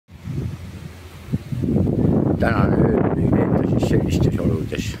tänane öö ei veeta siis sellistes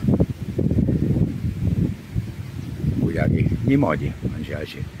oludes. Kuidagi niimoodi on see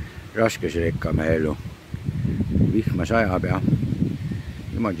asi. Raske see rekkamehe elu. Vihma sajab ja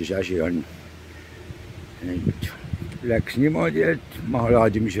niimoodi see asi on. Nüüd läks niimoodi, et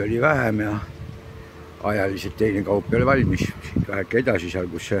mahalaadimisi oli vähem ja ajaliselt teine kaup ei ole valmis. Siit väheke edasi seal,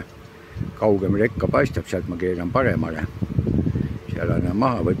 kus see kaugem rekka paistab, sealt ma keeran paremale. Seal annan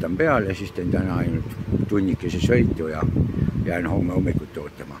maha, võtan peale, siis teen täna ainult tunnikese sõitu ja jään homme hommikut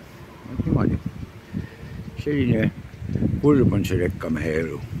ootama. Niimoodi. Selline kurb on see rekkamehe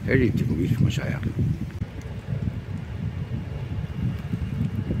elu, eriti kui vihma sajab.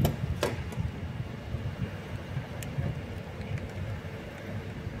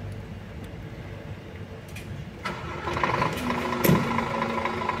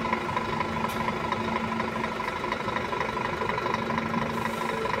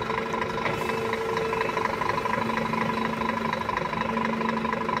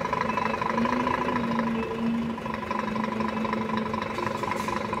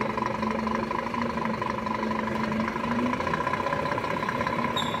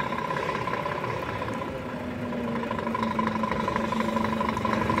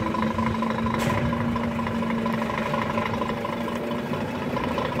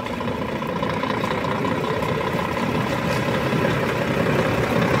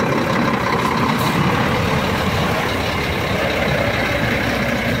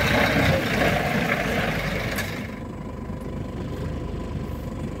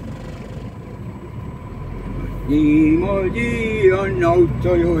 Niimoodi on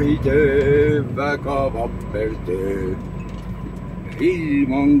autojuhi töö, väga vapper töö.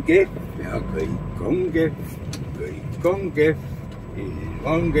 Ilm on kehv ja kõik on kehv, ilm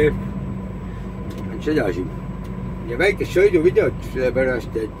on kehv. Sedasi. Ja väikest sõidu videot,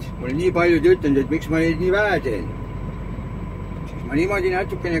 sellepärast, et mul nii paljud ütlenud, et miks ma neid nii vähe teen. Siis ma niimoodi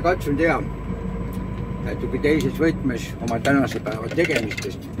natukene katsun teha. Natuke teises võtmes oma tänase päeva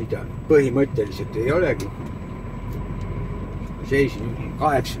tegemistest, mida põhimõtteliselt ei olegi. Seisin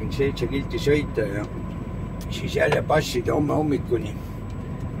 87 kilti sõita ja siis jälle passida homme hommikuni.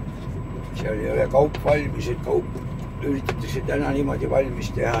 Seal ei ole kaup valmis, et kaup üritatakse täna niimoodi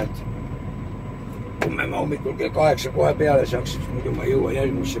valmis teha, et homme ma hommikul kell 8 kohe peale saaks, muidu ma jõua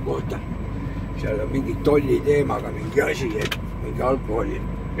jälmusse kohta. Seal on mingi tolli teemaga mingi asi, et mingi alkoholi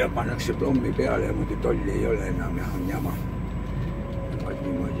ja pannakse plommi peale ja muidu tolli ei ole enam ja on jama.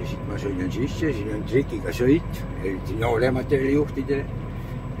 Niimoodi, siit ma sõidan sisse, siin on trikiga sõit, eriti Amatööri juhtidele.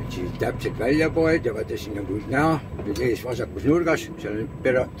 Et siis täpselt välja poed ja vaata siin on küll näha, nüüd ees vasakus nurgas, seal on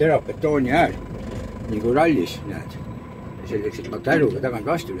terapetooni äär, nagu rallis, näed. Selleks, et ma käruga tagant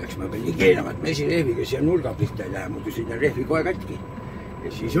vastu läks, ma pean nii keelama, et mesirehviga siia nurga pihta ei lähe, muidu siin on rehvi kohe katki. Ja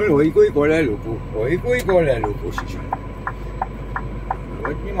siis on oi kui kole lugu, siis on.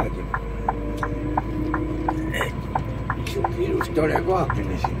 Võt niimoodi. Ilus tore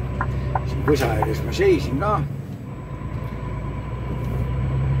kohakene siin. Siin võsa ääres ma seisin ka.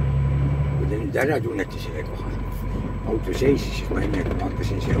 Kui te nüüd ära tunnete selle koha. Auto seisis, siis ma enne, kui ma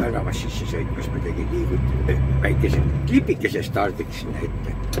hakkasin siia väravas sisse sõitmas, ma tegin väikese klipikese stardiks sinna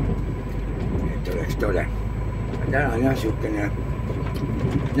ette. Et oleks tore. Täna on jah siukene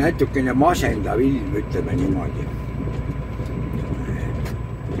natukene masendav ilm, ütleme niimoodi.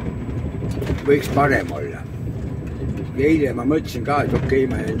 Võiks parem olla. Eile ma mõtlesin ka, et okei,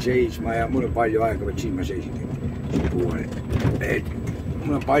 ma jään seisma ja mul on palju aega, vaid siin ma seisin.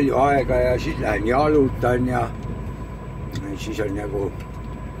 Mul on palju aega ja siis lähen jalutan ja siis on nagu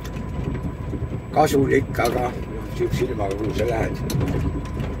kasulik, aga siukse ilmaga, kuhu sa lähed.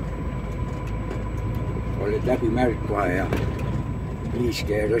 Oled läbi märk kohe ja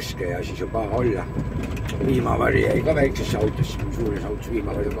liiske ja rõske ja siis on paha olla. Viimavari jäi ka väiksesse autosse, suures autos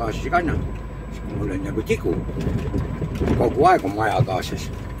viimavari kaasas ei kanna. Mul on nagu tigu. Kogu aeg on maja kaasas.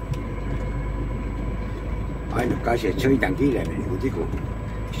 Ainuke asi, et sõidan kiiremini kui tigu.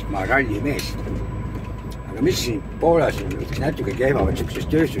 Sest ma rallimees. Aga mis siin Poolas on natuke kehvavad siukses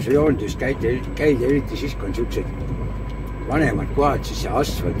tööstuse joondes käida eriti siis, kui on siuksed vanemad kohad, siis see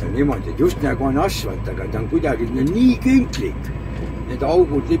asfalt on niimoodi, et just nagu on asfalt, aga ta on kuidagi nii künklik. Need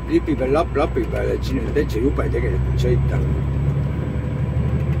augud lipi peal, lapi peal, et siin on täitsa jube tegelikult sõita.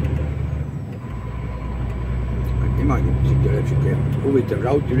 Niimoodi, siit tuleb siuke huvitav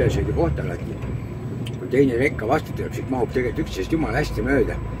raut ülesõidu kohta alati. Kui teine rekka vastu tuleb, siit mahub tegelikult üksteisest jumala hästi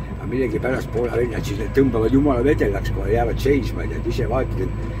mööda. Aga millegi pärast Poola vennad siis need tõmbavad jumala vedelaks, kohe jäävad seisma, et ise vaatad,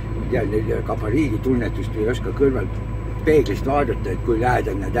 et neil kabariigi tunnetust ei oska kõrvalt peeglist vaadata, et kui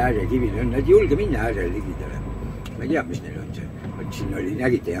lähedal need äärekivil on, nad ei julge minna äärele ligidale. Ma ei tea, mis neil on see. siin oli,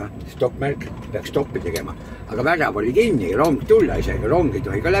 nägite jah, stopp-märk, peaks stoppi tegema, aga värav oli kinni, rong tulla isegi, rong ei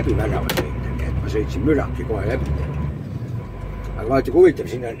tohi ka läbi värava sõita, nii et ma sõitsin müraki kohe läbi. Aga vaata, kui huvitav,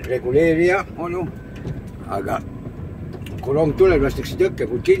 siin on reguleerija, onu, aga kui rong tuleb, lastakse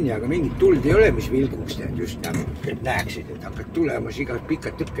tõkkepuud kinni, aga mingit tuld ei ole, mis vilguks teed just nagu, et näeksid, et hakkad tulemas igad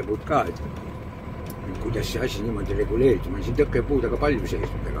pikad tõkkepuud ka, et kuidas see asi niimoodi reguleeritud, ma olen siin tõkkepuud aga palju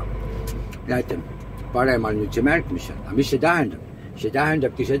seisnud, aga näete, paremal nüüd see märk, mis on, aga mis see tähendab? See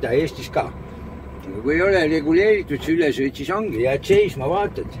tähendabki seda Eestis ka. Kui ei ole reguleeritud see ülesõit, siis ongi, jääd seisma,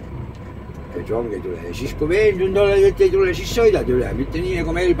 vaatad, et rong ei tule. Ja siis kui veendunud oled, et ei tule, siis sõidad üle, mitte nii,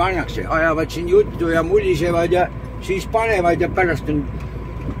 nagu meil pannakse, ajavad siin juttu ja mullisevad ja siis panevad ja pärast on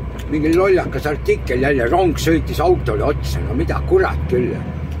mingi lollakas artikkel jälle, rong sõitis autole otsa, no mida kurat küll.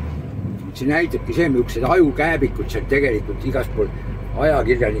 See näitabki see, millised ajukääbikud seal tegelikult igaspool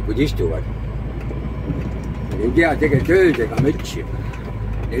ajakirjanikud istuvad. Ei tea tegelikult öödega mütsi.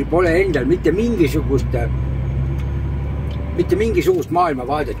 Neil pole endal mitte mingisugust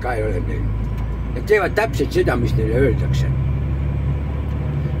maailmavaadet ka ei ole neil. Nad teevad täpselt seda, mis neile öeldakse.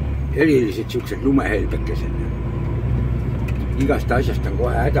 Erilised siuksed lumehelbekesed. Igast asjast on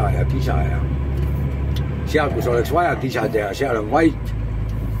kohe häda ja kisa ja seal, kus oleks vaja kisa teha, seal on vait.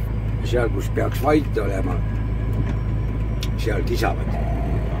 Seal, kus peaks vait olema, seal kisavad.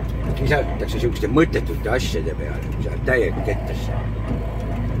 Kisatakse siukeste mõttetute asjade peale, mis on täiega kettasse.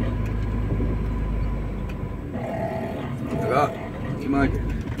 Aga niimoodi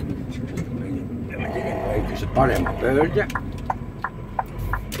peame tegema väikese parema pöörde.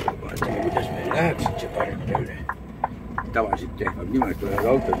 Vaatame, kuidas meil läheb siit see parem pöörde. Tavaliselt tehvad niimoodi, tulevad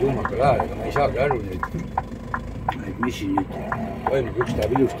autod juhmakal ajal, aga ma ei saagi aru nüüd, et mis siin nüüd toimub, üks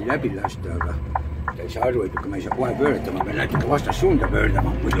tahab ilusti läbi lasta, aga ta ei saa aru, et ma ei saa kohe pöörata, ma pean natuke vastassuunda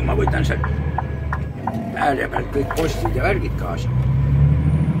pöördama, muidu ma võtan seal ääre pealt kõik postid ja värgid kaasa.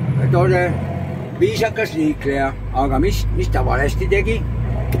 Aga tore, viisakas liikleja, aga mis ta valesti tegi?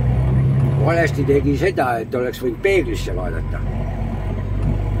 Valesti tegi seda, et oleks võinud peeglisse vaadata.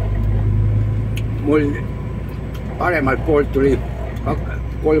 Mul paremalt poolt tuli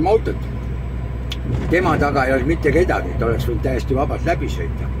 3 autot. Tema taga ei olnud mitte kedagi, et oleks võinud täiesti vabalt läbi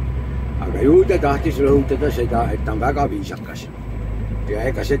sõita. Aga ju ta tahtis rõhutada seda, et ta on väga viisakas. Ja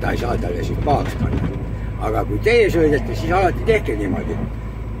ega seda ei saa talle siin pahaks panna. Aga kui teie sõidate, siis alati tehke niimoodi.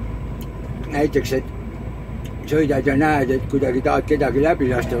 Näiteks, et sõidad ja näed, et kuidagi tahad kedagi läbi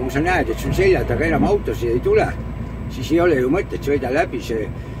lasta, kui sa näed, et sul selja taga enam autosid ei tule, siis ei ole ju mõtet sõida läbi see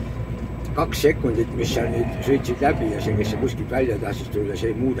 2 sekundit, mis sa nüüd sõitsid läbi ja see, kes sa kuskilt välja tahtsid tulla, see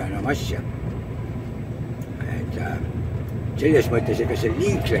ei muuda enam asja. Selles mõttes, ega see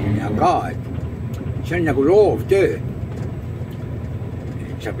liiklemine on ka, et see on nagu loovtöö.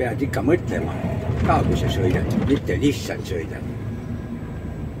 Sa pead ikka mõtlema ka, kui sa sõidad, mitte lihtsalt sõidad.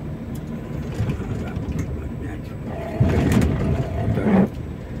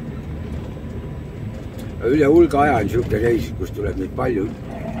 Üle hulga aja on siuke reis, kus tuleb nüüd palju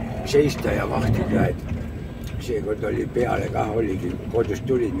seista ja vahtida, et seekord oli peale ka, oligi, kodust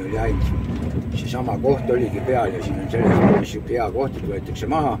tulid meil jäinud. See sama koht oligi peal ja siin on selles mõttes siuke hea koht, et võetakse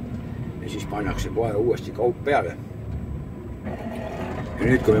maha ja siis pannakse kohe uuesti kaup peale. Ja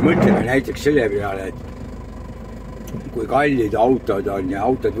nüüd, kui me mõtleme näiteks selle peale, et kui kallid autod on ja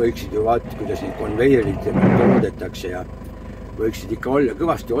autod võiksid ju vaadata, kuidas neid konveierite toodetakse ja võiksid ikka olla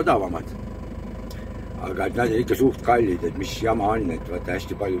kõvasti odavamad. Aga et nad on ikka suht kallid, et mis jama on, et vaata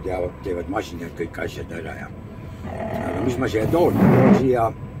hästi palju teevad masinad kõik asjad ära ja. Aga mis ma siia toon? Toon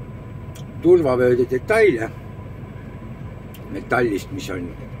siia turvavööde detaile metallist, mis on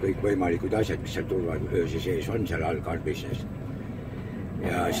kõik võimalikud asjad, mis seal turvavööse sees on, seal all karbises.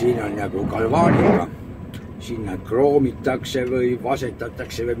 Ja siin on nagu galvaanika, siin nad kroomitakse või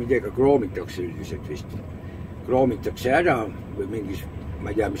vasetatakse või midagi kroomitakse üldiselt vist. Kroomitakse ära või mingis, ma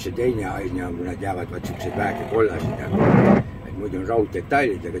ei tea, mis see teine aine on, kui nad jäävad vaat siuksed väike kollasid. Et muidu on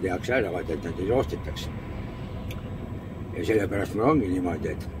rauddetailid, aga tehakse ära, vaata, et nad ei roostetakse. Ja sellepärast mul ongi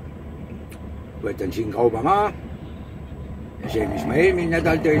niimoodi, et võtan siin kauba maa ja see, mis ma eelmine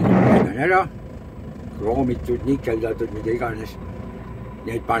nädal tõin, võtan ära, kroomitud, nikeldatud, mida iganes.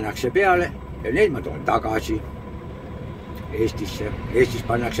 Need pannakse peale ja need ma toon tagasi Eestisse. Eestis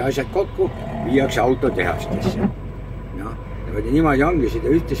pannakse asjad kokku, viiakse autotehastesse. No, ja niimoodi ongi seda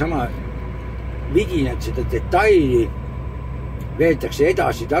ühte sama vidinat, seda detaili veetakse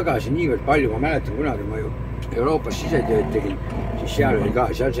edasi-tagasi niivõrd palju. Ma mäletan kunagi, ma ju Euroopas sisetööd tegin, siis seal oli ka,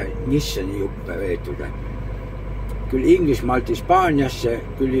 seal sai Nissani juppe veetud. Küll Inglismaalt Hispaaniasse,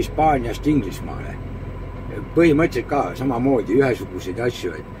 küll Hispaaniast Inglismaale. Põhimõtteliselt ka samamoodi ühesuguseid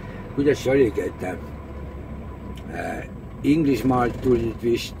asju, et kuidas see oligi, et Inglismaalt tulid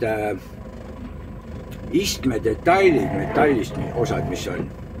vist istmedetailid metallist osad,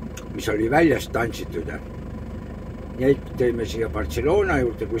 mis oli väljas tantsitud. Need tõime siia Barcelona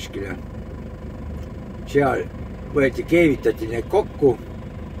juurde kuskile. Seal keevitati need kokku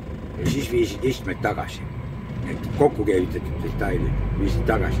ja siis viisid istmed tagasi. Need kokku keevitatud detailid viisid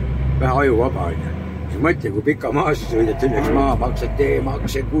tagasi. Vähe ajuvaba on. Siis mõtle, kui pika maassa sõidet õnneks maa, maksad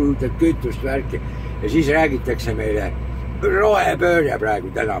teemakse, kulutad kütust värki ja siis räägitakse meile rohepöörde praegu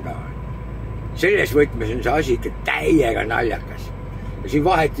tänapäeval. Selles võtmes on see asi ikka täiega naljakas. Ja siin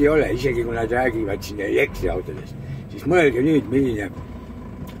vahet ei ole, isegi kui nad räägivad siin elektriautodest. Siis mõelge nüüd, milline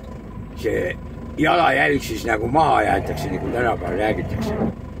see jalajälg siis nagu maha jäetakse, nagu tänapäeval räägitakse.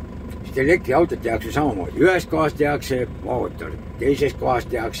 Sest elektriautot tehakse samamoodi. Ühest kohast tehakse mootor, teisest kohast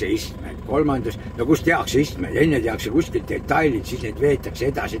tehakse istmed, kolmandas, no kus tehakse istmed, enne tehakse kuskilt detailid, siis need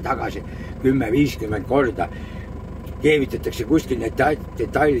veetakse edasi-tagasi 10-50 korda. Keevitatakse kuskil need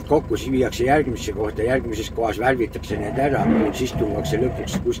detailid kokku, siis viiakse järgmisse kohta, järgmises kohas värvitakse need ära, siis tuuakse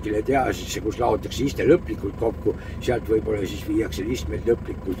lõpuks kuskile tehasesse, kus laotakse iste lõplikult kokku, sealt võib-olla siis viiakse istmed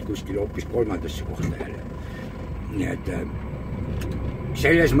lõplikult kuskil hoopis kolmandasse kohta jälle. Nii et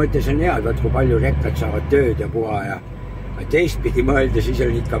selles mõttes on head, vaat kui palju rekkad saavad tööd ja puha ja teistpidi mõelda, siis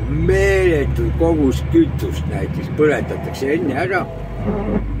on ikka meeletud kogus kütust näiteks, põletatakse enne ära,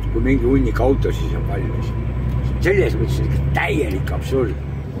 kui mingi hunnik auto siis on valmis. Selles mõttes on täielik absurd.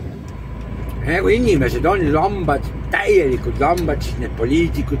 Nagu inimesed on lambad, täielikult lambad, siis need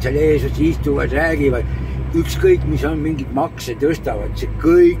poliitikud seal eesus istuvad, räägivad, ükskõik mis on mingid makse tõstavad, see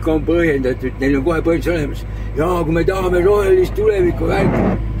kõik on põhjendatud, neil on kohe põhjus olemas. Ja kui me tahame rohelist tulevikku värki,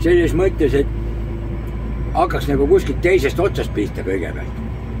 selles mõttes, et hakkaks nagu kuskilt teisest otsast pihta kõigepealt.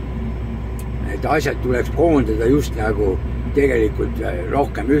 Et asjad tuleks koondada just nagu tegelikult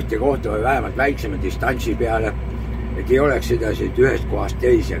rohkem ühte kohta või vähemalt väiksema distantsi peale, et ei oleks sedasi, et ühest kohast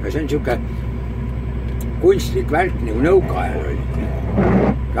teisi, aga see on siuke kunstlik värk nagu nõukaajal oli.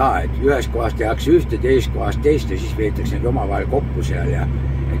 Ka, et ühest kohast tehakse ühte, teist kohast teist ja siis veetakse need omavahel kokku seal ja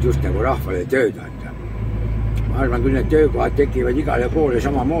et just nagu rahvale tööd anda. Ma arvan, küll need töökohad tekivad igale poole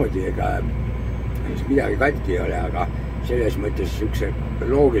samamoodi, ega midagi katki ei ole, aga selles mõttes üks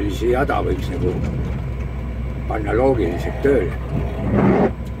loogilisi jada võiks nagu panna loogiliselt tööle.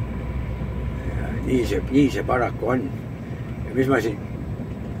 Nii see paraku on. Ja mis ma siin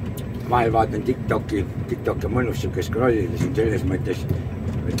vahel vaatan TikToki on mõnus siuke scrollida siin selles mõttes,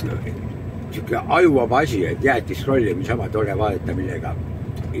 et siuke ajuvaba asi, et jääti scrollima sama tore vaadata, millega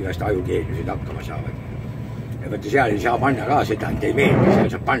igast ajukeelused hakkama saavad. Ja võtta seal ei saa panna ka seda, et ei meeldi, seal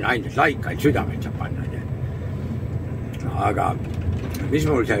saab panna ainult laikaid, südameid saab panna. Aga mis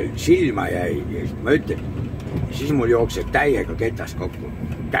mul seal silma jäi, ma ütlen, siis mul jookseb täiega ketast kokku.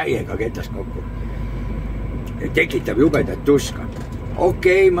 Ja tekitab jubedat tuska.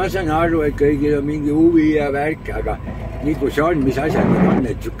 Okei, ma saan aru, et kõigil on mingi huvi ja värk, aga nii kui see on, mis asjad on,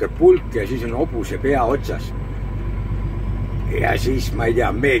 et siuke pulk ja siis on hobuse pea otsas. Ja siis ma ei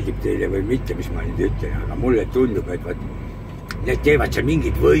tea, meeldib teile või mitte, mis ma nüüd ütlen, aga mulle tundub, et need teevad seal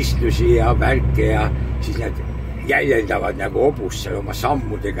mingid võistlusi ja värke ja siis need jäljendavad nagu hobust seal oma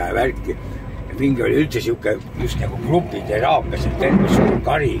sammudega ja värki. Ja mingi oli üldse siuke just nagu grupiteraapia, see terve suur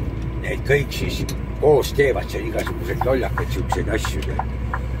kari, need kõik siis koos teevad seal igasugused lollakad siuksed asju.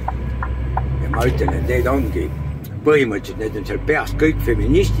 Ja ma ütlen, et need ongi põhimõtteliselt, need on seal peast kõik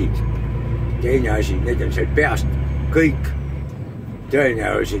feministid. Teine asi, need on seal peast kõik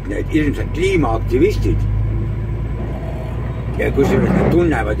tõenäoliselt need ilmselt kliimaaktivistid. Ja kusjuures nad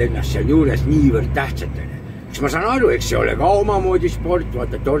tunnevad ennast seal juures niivõrd tähtsatena. Eks ma saan aru, eks see ole ka omamoodi sport,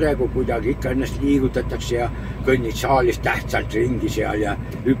 vaata tore, kui kuidagi ikka ennast liigutatakse ja kõnnid saalis tähtsalt ringi seal ja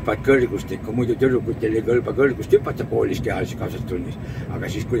hüppad kõrgust, et kui muidu tüdrukutel ei kõlba kõrgust hüpata poolis kehalise kasvatustunnis. Aga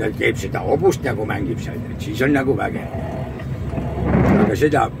siis, kui ta teeb seda hobust nagu mängib seal, siis on nagu vägev. Aga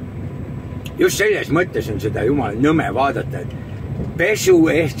seda, just selles mõttes on seda jumala nõme vaadata, et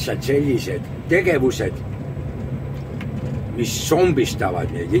pesuehtsad sellised tegevused, mis zombistavad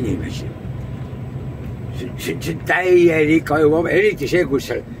neid inimesi. See täielik ajuvaba, eriti see,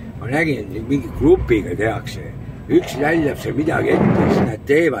 kus seal, ma nägin, et mingi grupiga tehakse. Üks läljab seal midagi ette, siis nad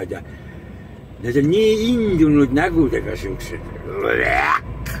teevad ja need on nii indunud nägudega siuksed.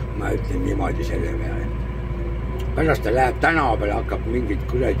 Ma ütlen niimoodi selle peale. Pärast ta läheb tänava peale, hakkab mingid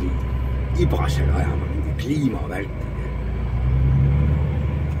kuradi ibasel ajama, mingi kliimavärk.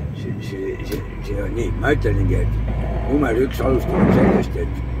 See on nii, ma ütlengi, et number 1 alustame sellest,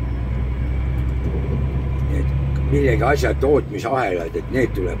 et millegi asja tootmisahelad, et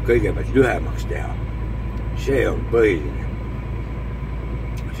need tuleb kõigepealt lühemaks teha. See on põhiline.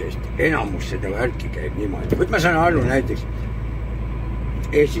 sest enamus seda värki käib niimoodi. Võt ma saan aru näiteks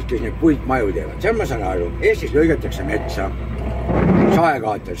Eestis, kes need puitmaju teevad, seal ma saan aru, Eestis lõigatakse metsa,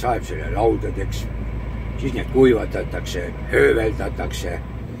 saekaatel saeb selle laudadeks, siis need kuivatatakse, hööveldatakse,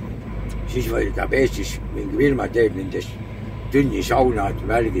 siis võidab Eestis mingi firma teeb nendest tünnisaunad,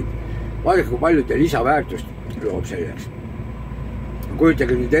 värgid. Vaadake, kui palju ta lisaväärtust loob selleks.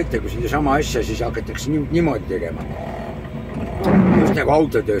 Kujutage nüüd ette, kui seda sama asja siis hakatakse niimoodi tegema. Just nagu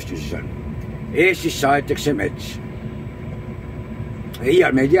autotööstuses on. Eestis saetakse mets.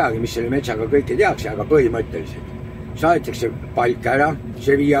 Iial me ei teagi, mis selle metsaga kõike tehakse, aga põhimõtteliselt. Saetakse palk ära,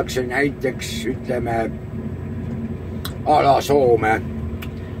 see viiakse näiteks, ütleme, ala Soome.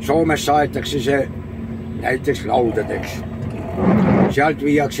 Soomes saetakse see näiteks laudadeks. Sealt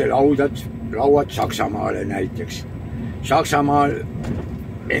viiakse lauad Saksamaale näiteks. Saksamaal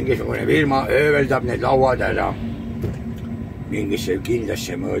mingisugune firma ööveldab need lauad ära mingisse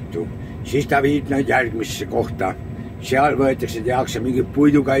kindlasse mõõtu. Siis ta viib nad järgmisse kohta. Seal võetakse, tehakse mingi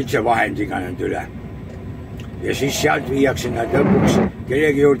puidukaitsevahendiga nad üle. Ja siis sealt viiakse nad lõpuks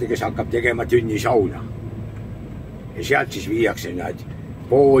kellegi juurde, kes hakkab tegema tünnisauna. Ja sealt siis viiakse nad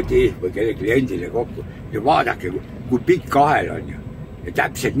poodi või kelle kliendile kokku. Ja vaadake, kui pikk ahel on ju. Ja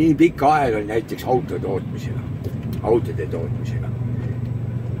täpselt nii pikk ahel on näiteks autode tootmisega.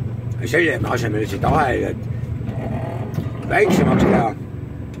 Ja selle asemel seda ahelet väiksemaks teha,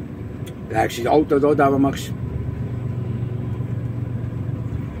 läheksid autod odavamaks.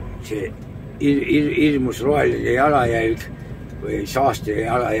 See hirmus roheline jalajälg või saaste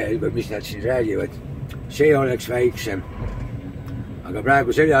jalajälg või mis nad siin räägivad, see oleks väiksem. Aga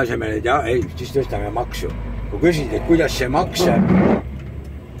praegu selle asemel, et siis tõstame maksu. Kui küsid, et kuidas see maks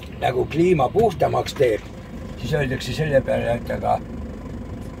nagu kliima puhtamaks teeb, siis öeldakse selle peale, et aga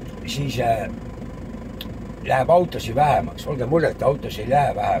siis läheb autosi vähemaks. Olge muret, autosi ei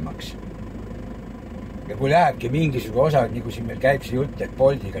lähe vähemaks. Ja kui lähebki mingisugune osa, nagu siin meil käib see jutt, et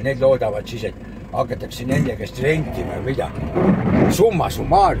Boltiga, need loodavad siis, et hakatakse nende käest rentima ja mida. Summa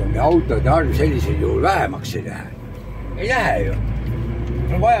summarum ja autode arv sellisel juhul vähemaks ei lähe. Ei lähe ju.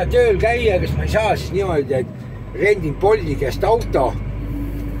 On vaja tööl käia, kas ma ei saa siis niimoodi, et rendin Bolti käest auto,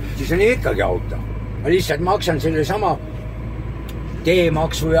 siis on ikkagi auto. Ma lihtsalt maksan selle sama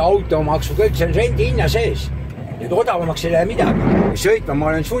teemaksu ja automaksu, kõik see on rendi hinna sees. Et odavamaks ei lähe midagi. Sõitma ma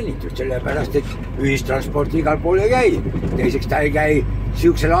olen sunnitud, sellepärast, et ühistransport igal pool ei käi. Teiseks ta ei käi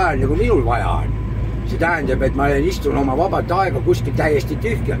siuksel ajal, nagu minul vaja on. See tähendab, et ma istun oma vabat aega kuskil täiesti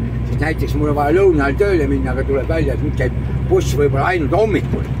tühja. Sest näiteks mul on vaja lõuna ajal tööle minna, aga tuleb välja, et nüüd käib buss võib-olla ainult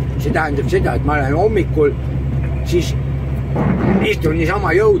hommikul. See tähendab seda, et ma olen hommikul, siis istun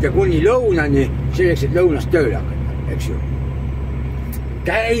niisama jõuda kuni lõunani, selleks, et lõunast tööle hakata, eks ju.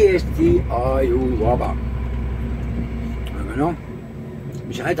 Täiesti ajuvaba. Noh,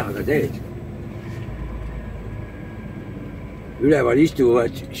 mis sa hädaga teed? Üleval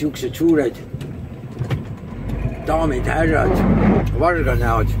istuvad siuksed suured daamid, härrad,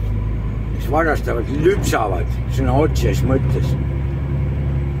 varganäod, kes varastavad, lüpsavad sõna otses mõttes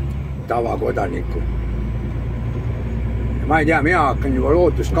tavakodanikku. Ma ei tea, mina hakkan juba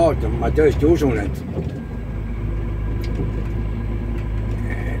lootust kaotama, ma tõesti usun, et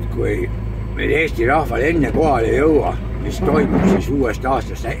kui meil Eesti rahval enne kohale jõua, mis toimub siis uuest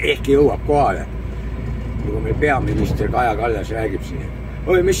aastast, ehkki jõuab kohale. Nagu meil peaminister Kaja Kallas räägib siin.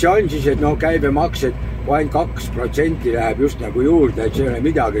 Oi, mis see on siis, et käibemaks, et kui ainult 2% läheb just nagu juurde, et see ei ole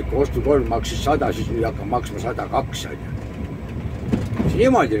midagi, et kui ostukorv maksis 100, siis nüüd hakkab maksma 102. See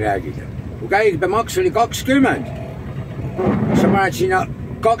niimoodi räägida. Kui käibemaks oli 20, sa paned sinna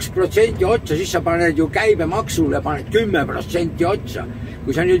 2% otsa, siis sa paned ju käibemaksule, paned 10% otsa.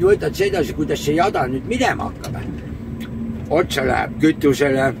 Kui sa nüüd võtad sedasi, kuidas see jada nüüd minema hakkab, otsa läheb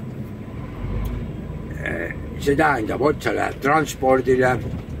kütusele, see tähendab, otsa läheb transpordile,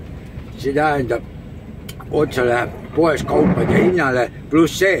 see tähendab, otsa läheb poes kaupade hinnale,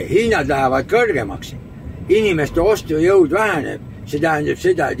 pluss see, hinnad lähevad kõrgemaks. Inimeste ostujõud väheneb, see tähendab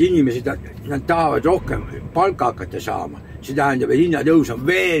seda, et inimesed nad tahavad rohkem palka hakata saama. See tähendab, et hinnatõus on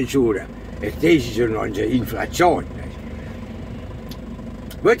veel suurem, ehk teisisõnu on see inflatsioon.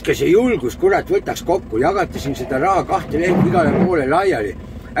 Võtke see julgus, kurat, võtaks kokku, jagate siin seda raha 2 lehti igale poole laiali.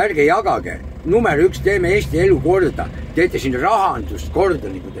 Ärge jagage. Number 1, teeme Eesti elu korda. Teete siin rahandust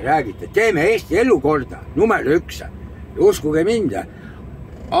korda, nagu te räägite. Teeme Eesti elu korda. Number 1. Ja uskuge mind.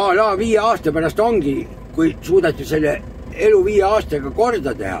 A la 5 aasta pärast ongi, kui suudate selle elu 5 aastaga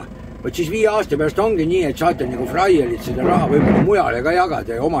korda teha. Võt siis 5 aasta pärast ongi nii, et saate nagu fraielit seda raha võib-olla mujale ka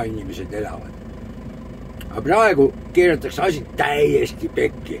jagada ja oma inimesed elavad. Aga praegu keeratakse asi täiesti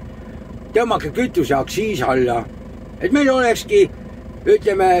pekki. Tõmmake kütuse aktsiis alla, et meil olekski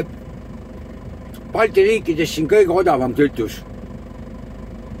ütleme, Balti riikides siin kõige odavam kütus.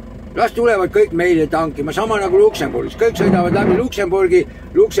 Las tulevad kõik meile tankima, sama nagu Luksemburgis, kõik sõidavad läbi Luksemburgi,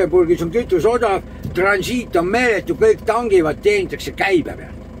 Luksemburgis on kütus odav, transiit on meeletu, kõik tangivad, teenitakse käibe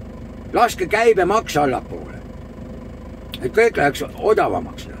pealt. Laske käibemaks allapoole. Et kõik läheks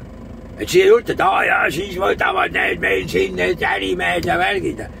odavamaks. Et siia juurde, et ja siis võtavad need meil siin need ärimehed ja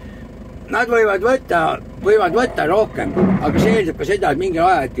värgid. Nad võivad võtta rohkem, aga see eeldab ka seda, et mingi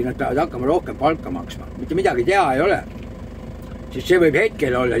ajahetki nad peavad hakkama rohkem palka maksma. Mitte midagi teha ei ole. Sest see võib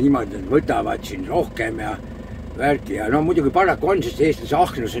hetkel olla niimoodi, et võtavad siin rohkem ja värki. Ja no muidugi paraku on, sest eestlase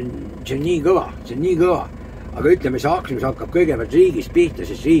ahnus on nii kõva, see on nii kõva. Aga ütleme, see ahnus hakkab kõigepealt riigist pihta,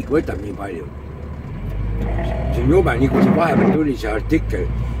 sest riik võtab nii palju. See on jube, nii kui see vahepeal tuli see artikkel,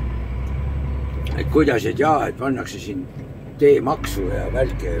 et kuidas, et jaa, et pannakse siin teemaksu ja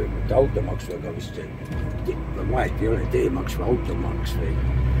välke, mitte automaksu, aga vist vahet ei ole teemaks või automaks või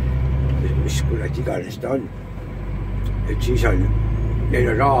mis kurat iganes ta on. Et siis on,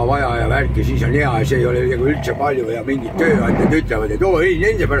 neil on raha vaja ja värki, siis on hea ja see ei ole üldse palju ja mingid tööandjad ütlevad, et ei,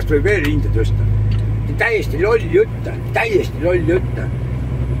 nende pärast võib veel hinda tõsta. Täiesti loll jutt.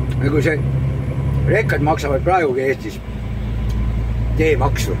 Nagu see rekkad maksavad praegugi Eestis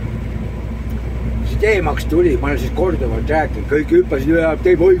teemaksu. See teemaks tuli, ma olen siis korduvalt rääkinud, kõik hüppasid üle,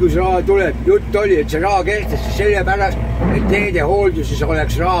 teeb õigusraha tuleb. Jutt oli, et see raha kehtestas sellepärast, et teede hoolduses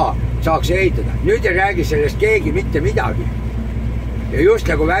oleks raha, saaks ehitada. Nüüd ei räägi sellest keegi mitte midagi. Ja just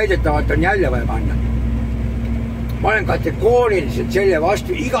nagu väidetavalt on jälle vaja panna. Ma olen kategooriliselt selle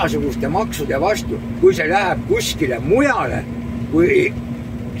vastu, igasuguste maksude vastu, kui see läheb kuskile mujale, kui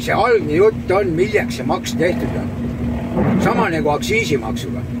see algne jutt on, milleks see maks tehtud on. Sama nagu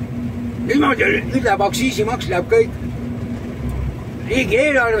aktsiisimaksuga. Niimoodi ütleb, aktsiisimaks läheb kõik riigi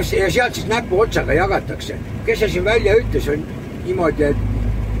eelarvesse ja sealt siis näpu otsaga jagatakse. Kes see siin välja ütles, on niimoodi, et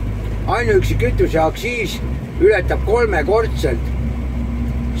ainuüksi kütuse aktsiis ületab 3-kordselt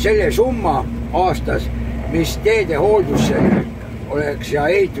selle summa aastas, mis teede hooldusse oleks ja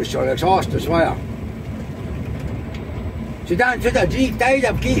ehitusse oleks aastas vaja. See tähendab seda, et riik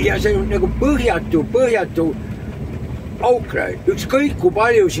täidabki ja see on nagu põhjatu aukra. Ükskõik kui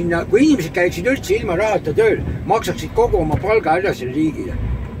palju sinna, kui inimesed käiksid üldse ilma rahata tööl, maksaksid kogu oma palga ära selle riigile.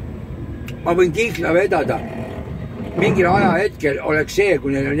 Ma võin kihla vedada. Mingil ajahetkel oleks see,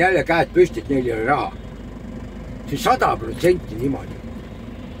 kui neil on jälle käed püsti, et neil ei ole raha. See on 100% niimoodi.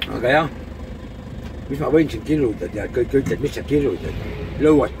 Aga jah, mis ma võin siin killuda, tead, kõik ütled, mis sa killud, et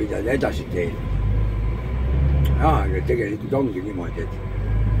lõuad pidada edasi teil. Aga tegelikult ongi niimoodi, et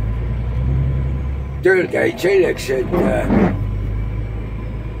tööl käid selleks, et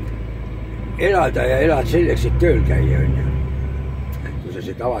elada ja elad selleks, et tööl käia on ju. Et kui sa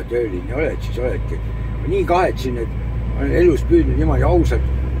see tavatööline oled, siis oledki. Ma nii kahetsin, et ma olen elus püüdnud niimoodi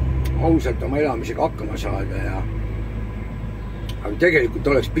ausalt oma elamisega hakkama saada ja aga tegelikult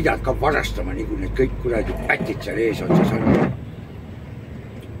oleks pidanud ka varastama, nii kui need kõik kuradi pätid seal ees otsas on.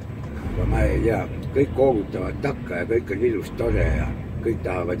 Aga ma ei tea, kõik koogutavad takka ja kõik on ilus tore ja kõik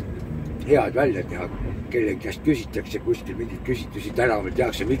tahavad head välja teha, kelle käest küsitakse kuskil mingid küsitusi tänaval,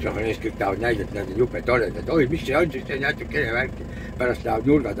 tehakse mikrofoni ees, kõik tahavad näidata, nad on jupe toredad, et oi, mis see on, siis see natukene värki. Pärast lähevad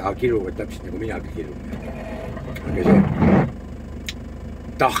nurga taha kiluvad, täpselt nagu minagi kilun. Aga see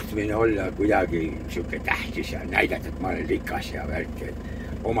tahtmine olla kuidagi siuke tähtis ja näidata, et ma olen rikas ja värki, et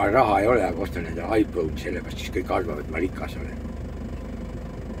oma raha ei ole, aga ostan nende iPhone, sellepärast siis kõik arvavad, et ma rikas olen.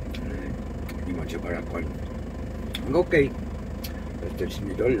 Niimoodi see paraku on. Aga okei. Siis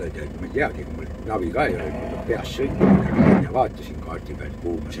nüüd olla, et ma ei teagi, kui mul navi ka ei ole, ma peas sõitma ja vaatasin kaarti pealt,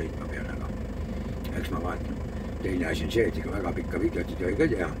 kuhu ma sõitma pean, aga eks ma vaatan. Teine asi on see, et ega väga pikka videot ei tohi ka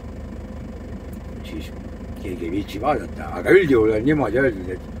teha. Siis keegi ei viitsi vaadata, aga üldjuhul on niimoodi öeldud,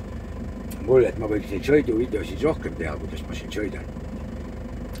 et mulle, et ma võiks neid sõiduvideosid rohkem teha, kuidas ma siin sõidan.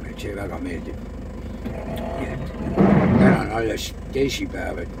 Et see väga meeldib. Täna on alles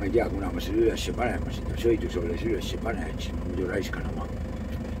teisipäev, et ma ei tea, kuna ma selle ülesse panen, ma seda sõidus olles ülesse pane, et siis ma muidu raiskan oma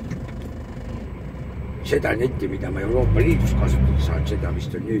seda netti, mida ma Euroopa Liidus kasutada saan, seda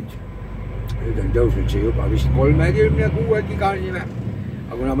vist on nüüd. Nüüd on tõusnud see juba vist 36 gigani või.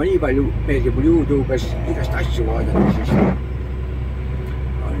 Aga kuna ma nii palju meeldib mul YouTube'is igast asju vaadata, siis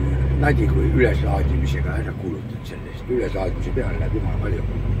on nadi kui üleslaadimisega ära kulutanud sellest. Üleslaadimise peale läheb jumala palju.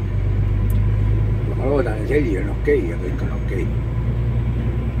 Ma loodan, et heli on okei ja kõik on okei.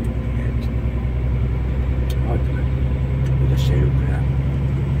 Et vaatame, kuidas see eluga läheb.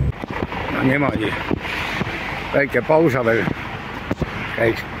 No niimoodi, väike pausa veel.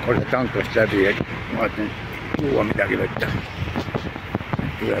 Käiks korda tanklast läbi, et vaatan, tuua midagi võtta.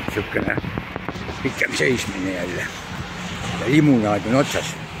 Tuleb siukene pikem seismine jälle. limunaad on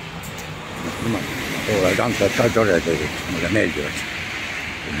otsas. Poole tanklad ka toredad, mulle meeldivad.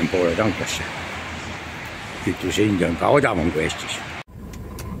 Lähen poole tanklasse. Kütuse hind on ka odavam kui Eestis.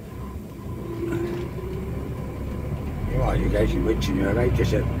 Niimoodi käisin, võtsin ühe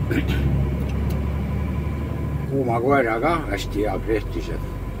väikese kuuma koera ka, hästi hea krehtis.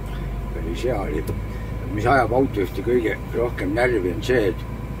 Päris hea oli. Mis ajab autojuhti kõige rohkem närvi on see, et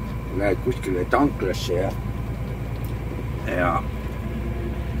lähed kuskile tanklasse ja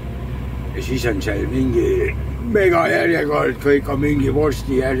siis on seal mingi mega järjekord, kõik on mingi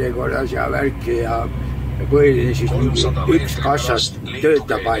vorsti järjekorras ja värki ja põhiline siis mingi üks kassast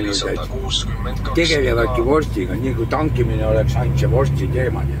töötab ainult, et tegelevadki vorstiga, nii kui tankimine oleks ainult see vorsti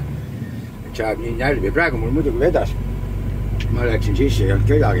teema. Et see ajab nii närvi. Praegu mul muidugi vedas. Ma läksin sisse, ei olnud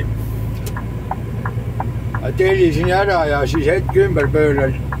kedagi. Tellisin ära ja siis hetk ümber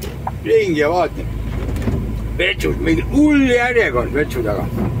pööran ringi ja vaatan. Vetsud, mingi hull järjekord vetsu taga.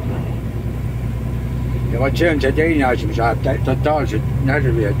 Ja vaat see on see teine asi, mis ajab totaalselt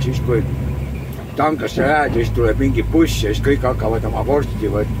närvi, et siis kui tankasse lähed, siis tuleb mingi buss ja siis kõik hakkavad oma vorsti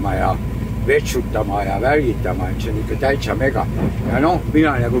võtma ja vetsutama ja värgitama, et see on ikka täitsa mega. Ja noh,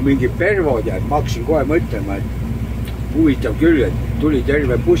 mina nagu mingi pervod ja ma hakkasin kohe mõtlema, et huvitav küll, et tuli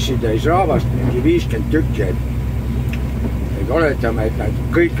terve bussitäis rahvast, mingi 50 tükki, et oletame, et nad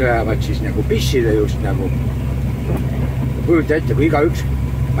kõik lähevad siis nagu pissile just nagu. Kujuta ette, kui iga üks,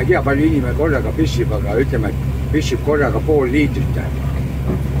 ma ei tea, palju inimene korraga pissib, aga ütleme, et pissib korraga pool liitrit.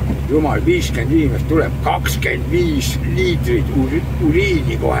 Jumal, 50 inimest tuleb, 25 liitrit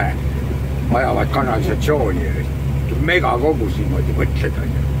uriini kohe vajavad kanalisatsiooni. Mega kogus niimoodi mõtleda,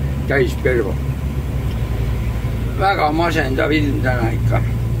 täis pervo. Väga masendav ilm täna ikka.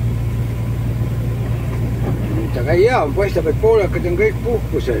 Aga hea, paistab, et poolakad on kõik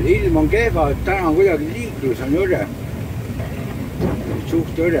puhkusel. Ilm on kehva, täna on kuidagi liiklus on õre.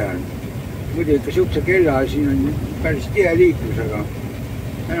 Suht õre on. Muidu ikka suhtse kella siin on päris tihe liiklus, aga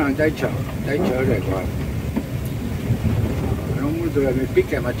täna on täitsa õre kohe. No mul tuleb nüüd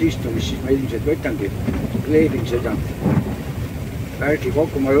pikemat istumist, siis ma ilmselt võtangi, kleebin seda värki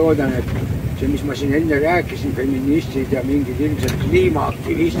kokku. Ma loodan, et see, mis ma siin enne rääkisin, feministid ja mingid ilmselt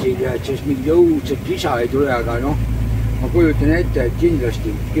kliimaaktivistid ja et sellest mingi õudset kisa ei tule, aga noh, ma kujutan ette, et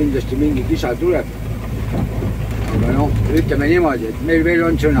kindlasti mingi kisa tuleb. Aga noh, ütleme niimoodi, et meil veel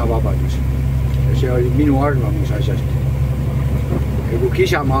on sõnavabadus. Ja see oli minu arvamus asjast. Ja kui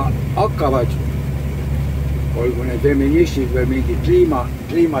kisama hakkavad, olgu need feministid või mingid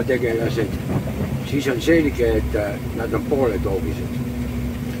kliimategelased, siis on selge, et nad on pooletoogised.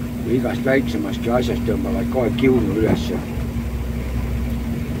 Kui igast väiksemaski asjast tõmbavad kohe kiunu ülesse.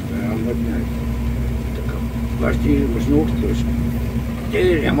 Ja mõtlen, et varsti ilmus nuhtlus.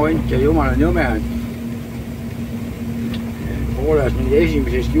 Teeremont ja jumala nõme on. Poolas nüüd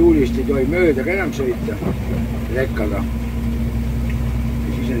 1. juulist ei tohi mööda enam sõita rekkaga. Ja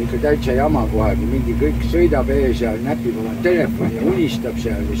siis on ikka täitsa jama kohe, kui mingi kõik sõidab ees ja näpib oma telefoni ja unistab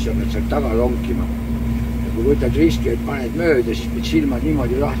seal, siis sa pead seal taga lonkima. Ja kui võtad riski, et paned mööda, siis pead silmad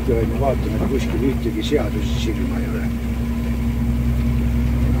niimoodi lahti hoidma, vaatama, et kuskil ühtegi seaduses silma ei ole.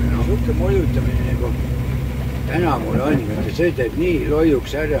 No, suhke moljutamine nagu täna mul on, et see teeb nii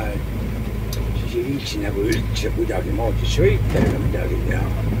loiuks ära, et siis ei viitsi nagu üldse kuidagi moodi sõita ega midagi teha.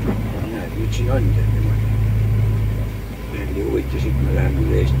 Näed, nüüd siin on teil niimoodi. Nii huvitasid, ma lähen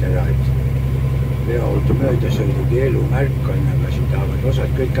küll eest ära, et veoauto möödasõidu keelumärk on, aga siin tahavad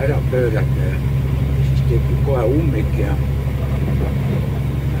osad kõik ära pöörata ja siis tekib kohe ummik ja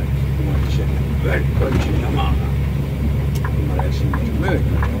niimoodi see värk on siin jamaga. Kui ma läksin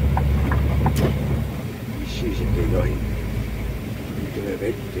mööda, mis siis, et ei tohi. Nüüd tuleb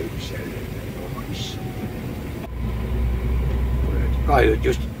ette üks jälle. Kahjud,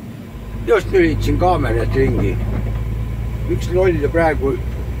 just lülitasin kaamerat ringi. Üks loll praegu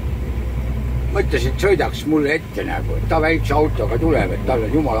mõtles, et sõidaks mulle ette nagu, et ta väikse autoga tuleb, et tal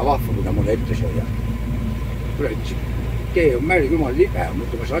on jumala vahva, kui ta mulle ette sõidab. Kurat, tee on märg jumala libe,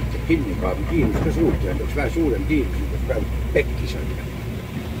 mõtle, ma satted kinni ka, kiirus ka suurt ja oleks vähe suurem kiirus, et praegu pekkis on.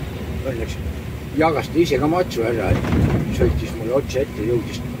 Õnneks jagas ta ise ka matsu ära, et sõitis mulle otse ette,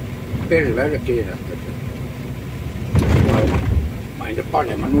 jõudis perve ära keerata. Ma enda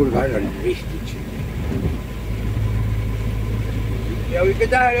panema nurga ära nüüd rihtid siin. Ja ikka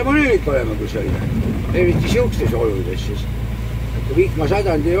tähelepanelik olema, kui sõida. Eriti siukstes oludes, siis kui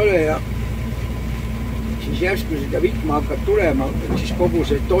vihmasadand ei ole ja siis järsku seda vihma hakkab tulema, siis kogu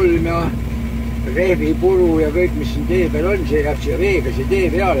see tolm ja rehvi, puru ja kõik, mis siin tee peal on, see jääb siia veega see tee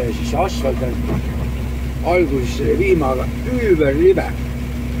peale ja siis asfalt on alguses selle vihmaga üüber libe.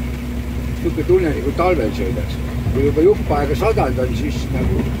 Niisugune tunne, nagu talvel sõidaks. kui juba jupp aega sadanud on, siis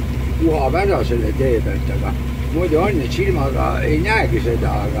nagu uhab ära selle tee pealt, aga muidu on, et silmaga ei näegi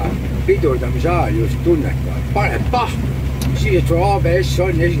seda, aga pidurdamise ajal just tunnetavad. Paned pah, siis et sul ABS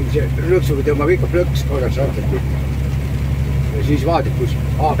on, esimese lõksuga tõmbab ikka plõks korraks rattad. Ja siis vaatad, kus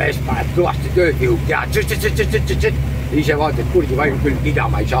ABS paneb kõvasti tööd vihub, tead, ise vaatad, kurgi valib küll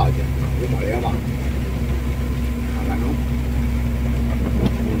pidama ei saa, jumala jama. Aga noh,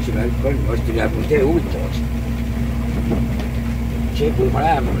 see värk on, varsti läheb mul tee huvitavaks. See, kui ma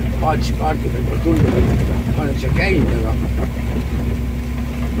lähen, vaatasin kaardi peal, mul tulnud, ma olen seal käinud,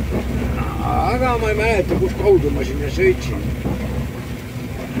 aga ma ei mäleta, kus kaudu ma sinna sõitsin.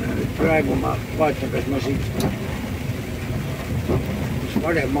 Praegu ma vaatan, kas ma siit, kus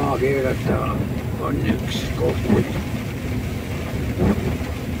varem maa keerata on üks koht.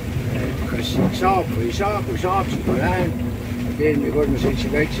 Kas siit saab või ei saa, kui saab, siis ma lähen. Eelmine kord ma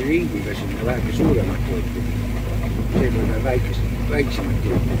sõitsin väikse ringiga sinna väike suuremat teed. Seekord on väiksemat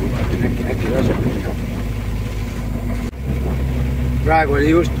teed, äkki laseb minna. Praegu oli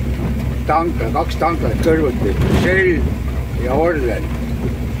just tankla, 2 tanklat kõrvuti, Teil ja Olude.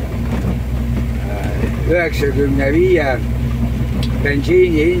 95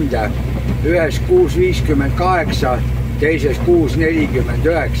 bensiini hinda, ühes 6,58, teises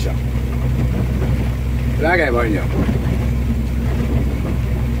 6,49. Vägev on ju.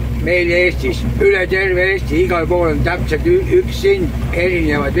 Meil Eestis, üle terve Eesti, igal pool on täpselt üks hind,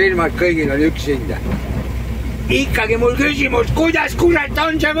 erinevad firmad, kõigil on üks hind. Ikkagi mul küsimus, kuidas kurat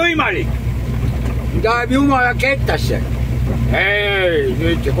on see võimalik? Ta läheb jumala kettasse. Ei,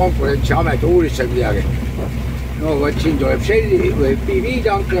 nüüd see konkurentsiamet uuris seal midagi. No võt, siin tuleb selli või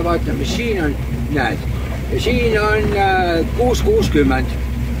viidankla, vaata, mis siin on, näed. Ja siin on 6,60.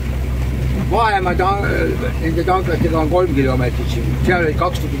 Vahemaa nende tanklatega on 3 kilomeetrit siin. Seal oli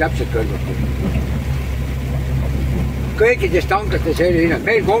 2 tükki täpselt kõrvuti. Kõikides tanklates eri hinnad.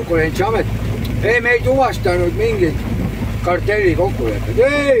 Meil konkurentsiamet, me ei tuvastanud mingid kartelli kokkulepped.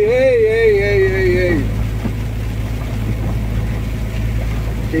 Ei.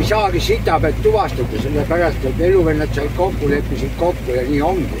 Ei saagi sita pealt tuvastada, sellepärast, et eluvennad said kokku, leppisid kokku ja nii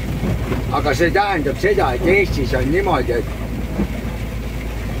ongi. Aga see tähendab seda, et Eestis on niimoodi, et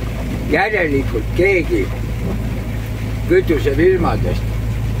järelikult keegi kütusefirmadest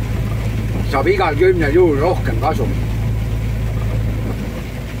saab igal 10 juhul rohkem kasumit.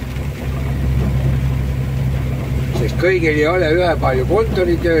 Sest kõigil ei ole ühepalju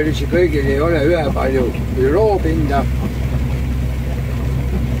kontoritöölisi, kõigil ei ole ühepalju büroopinda.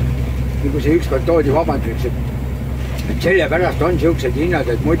 Nagu see ükskord toodi vabanduseks, et sellepärast on siuksed hinnad,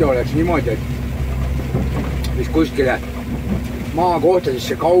 et muidu oleks niimoodi, et mis kuskile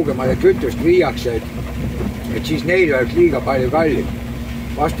maakohtadesse kaugemale kütust viiakse, et siis neil oleks liiga palju kallim.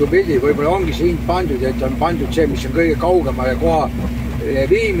 Vastupidi, võib-olla ongi see hind pandud, et on pandud see, mis on kõige kaugemale koha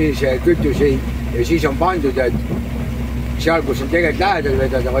viimise kütusi ja siis on pandud, et seal, kus on tegelikult lähedal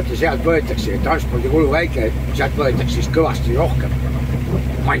vedada, vaata sealt võetakse, transpordikulu väike, sealt võetakse siis kõvasti rohkem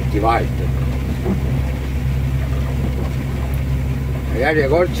manti vahelt.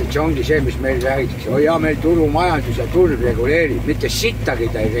 Järjekordselt see ongi see, mis meil räägitakse. Oi ja meil turumajandus ja turg reguleerib, mitte sittagi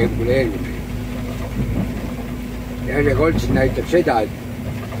ta ei reguleeri meil. Järjekordselt näitab seda, et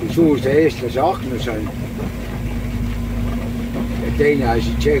kui suur see eestlase ahnus on ja teine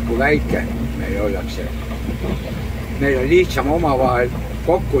asi see, kui väike meil ollakse. Meil on lihtsam omavahel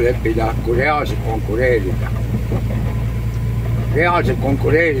kokku leppida, kui reaalselt konkureerida. Reaalselt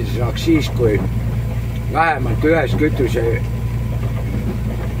konkureerida saaks siis, kui vähemalt ühes kütuse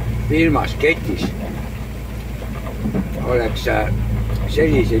firmas, ketis oleks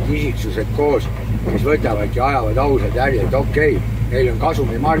sellised isiksused koos, kes võtavad ja ajavad ausad äri, et okei, neil on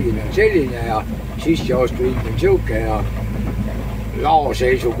kasumimarginaal selline ja sisseostu hind on siuke ja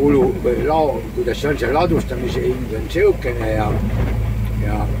laoseisu kulu või kuidas see on, see ladustamise hind on siukene ja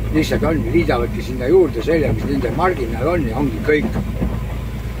lihtsalt on, liidavadki sinna juurde selle, mis nende marginaal on ja ongi kõik.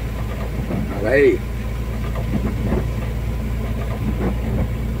 Aga ei.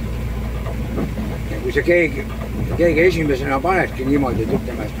 Kui see keegi esimesena panebki niimoodi, et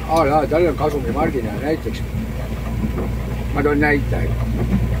ütleme, et tal on kasumimarginaal näiteks, ma toon näite,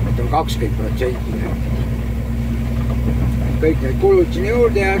 et on 20%. Kõik need kulud sinna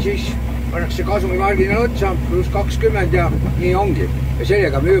juurde ja siis pannakse kasumimarginaal otsa, pluss 20 ja nii ongi. Ja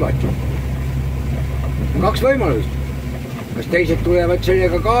sellega müüvadki. 2 võimalust. Kas teised tulevad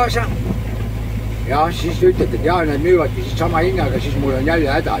sellega kaasa ja siis ütled, et jaa, need müüvadki siis sama hinnaga, siis mul on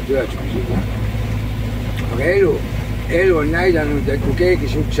jälle häda, et 90 hinna. Aga elu on näidanud, et kui keegi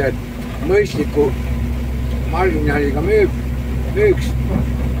siukse mõistliku marginaaliga müüks,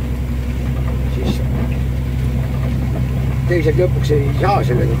 siis teised lõpuks ei saa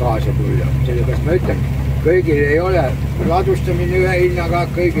sellega kaasa tulla. Sellepärast ma ütlen, kõigil ei ole ladustamine ühe hinnaga,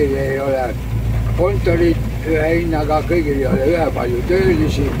 kõigil ei ole kontorid ühe hinnaga, kõigil ei ole ühe palju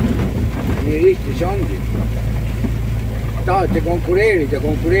töölisi. Nii lihtne see ongi. Tahate konkureerida,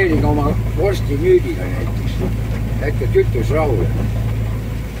 konkureeriga oma vorsti müügiga näiteks. Äkki kütus rahule.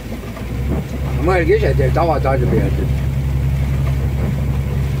 Mõelge ise teil tavatarbijad.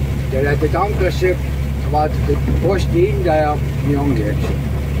 Te lähete tanklasse, vaatate posti hinda ja nii ongi, eks.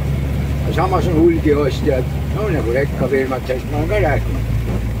 Samas on hulgiostjad, no nagu rekkafirmad, sest ma olen ka rääkinud.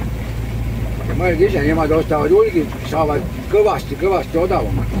 Ja mõelge ise, nemad ostavad hulgid, saavad kõvasti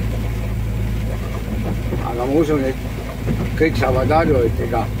odavamalt. Aga ma usun, et kõik saavad aru, et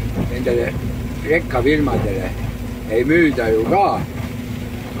ega nendele rekkafirmadele ei müüda ju ka,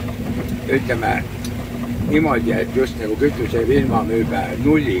 ütleme niimoodi, et just nagu kütusefirma müüb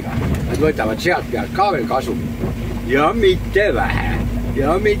nulliga. Nad võtavad sealt pealt ka veel kasumi. Ja mitte vähe.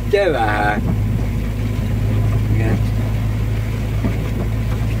 Nii et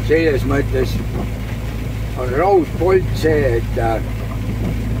selles mõttes on raudpolt see, et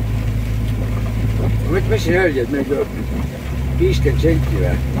ma siin öeldi, et meil tuleb 50 senti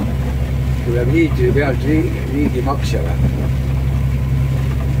või? Tuleb liitri pealt riigi makse või?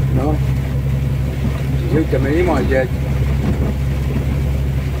 Noh, siis ütleme niimoodi, et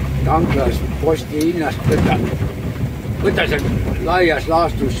tanklas posti hinnast võta seal laias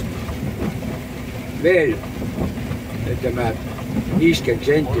laastus veel, ütleme, 50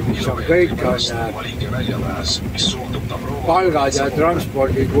 senti, mis on kõik on palgad ja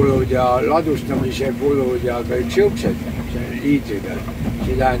transpordikulud ja ladustamise kulud ja kõik siuksed, see on liitri peal.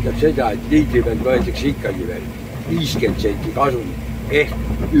 See tähendab seda, et liitri peal võetakse ikkagi veel 50 senti kasumi ehk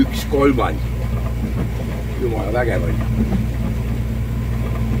 1/3. Jumala vägev on.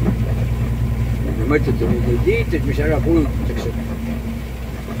 Ja mõtlete nüüd neid liitrid, mis ära kulutatakse,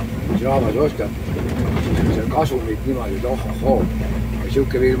 mis rahvas ostab, siis on seal kasumid niimoodi, et oh. Ja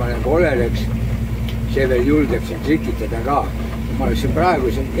siuke firma nagu Oleleks, see veel julgeb siin trikitada ka. Ma oleksin praegu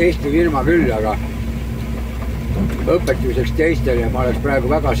Eesti firma küll, aga õpetuseks teistele ma oleks praegu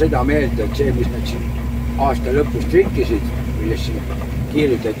väga seda meelt, et see, mis nad siin aasta lõpus trikkisid, millest siin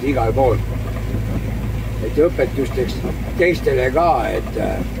kirjutati igal pool, et õpetusteks teistele ka, et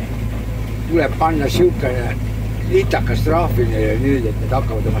tuleb panna siukene litakas trahvinile nüüd, et need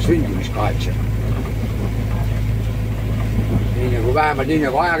hakkavad oma sündimist kahetsema. Vähemalt nii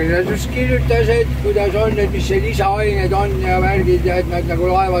nagu ajakirjandus kirjutas, et kuidas on, et mis see lisaained on ja värgid ja et nad nagu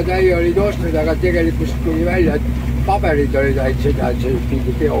laevatäie olid ostnud, aga tegelikult tuli välja, et paberid olid ainult seda, et see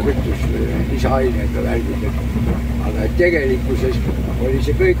mingi biokütus lisaained ja värgid. Aga tegelikkuses oli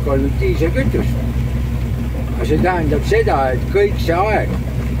see kõik olnud diiselkütus. Aga see tähendab seda, et kõik see aeg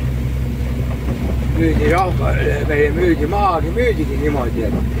müüdi rahvale, meie müüdi maagi, müüdigi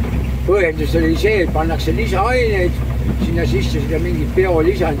niimoodi, et põhjendus oli see, et pannakse lisaineid sinna sisse seda mingit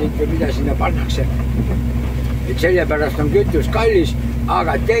biolisandit või mida sinna pannakse. Et sellepärast on kütus kallis,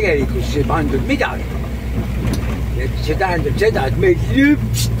 aga tegelikult ei pandud midagi. Et see tähendab seda, et meid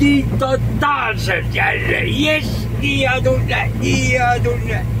lüpsti totaalselt jälle. Jess, nii hea tunne, nii hea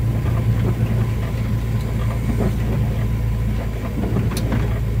tunne.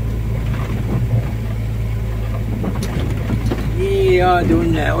 Nii hea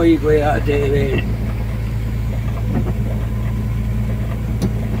tunne, oi kui hea tee veel.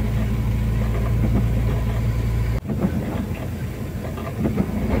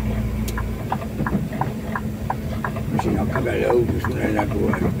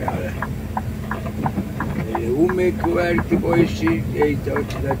 Ummikuvärki poissid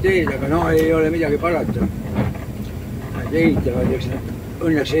ehitavad seda teed, aga no ei ole midagi parata. Nad ehitavad, eks nad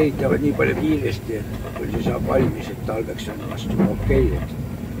õnneks ehitavad nii palju kiiresti, et kui see saab valmis, et talveks on vastu okei.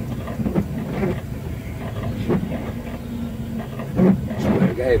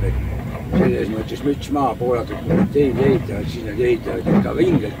 Suvel käib, et selles mõttes müts maa, poolakad teid ehitavad, siis nad ehitavad ikka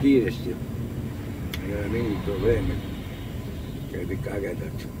vingelt kiiresti. Ei ole mingit probleemi. Käib ikka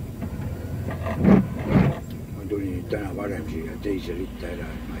ägedalt. Tulin nüüd täna varem siia teise ritta ära,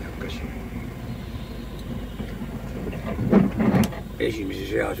 et ma ei hakka siin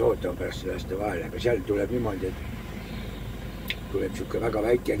esimeses eas ootama pärast selleste vahele, aga seal tuleb niimoodi, et tuleb siuke väga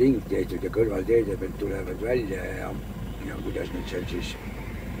väike ring tehtud ja kõrvalteede pealt tulevad välja ja kuidas nad seal siis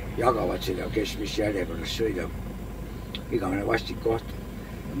jagavad seda, kes mis järjekorras sõidab. Igavene vastik koht.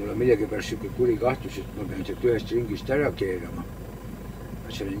 Mul on millegipärast siuke kuri kahtlus, et ma pean sealt ühest ringist ära keerama.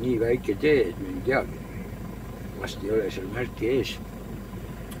 See on nii väike tee, et ma ei teagi. Vast ei ole seal märki ees.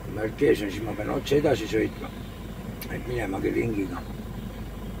 Kui märki ees on, siis ma pean otse edasi sõitma, et minemagi ringiga.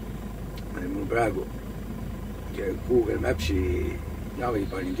 Mul praegu Google Mapsi navi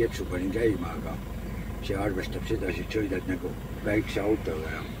panin, kepsu panin käima, aga see arvestab seda, et sõidad nagu väikse autoga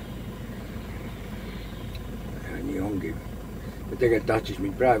ja nii ongi. Ja tegelikult tahtis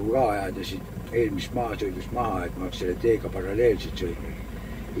mind praegu ka ajada siit eelmist maasõidust maha, et ma oleks selle teega paralleelselt sõidnud.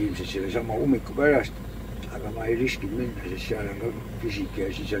 Ilmselt selle sama ummiku pärast, aga ma ei riskinud minna, sest seal on ka pisike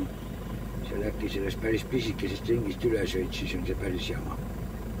ja siis on seal äkki sellest päris pisikesest ringist üle sõid, siis on see päris jama.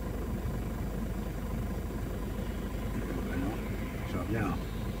 Aga noh, saab näha.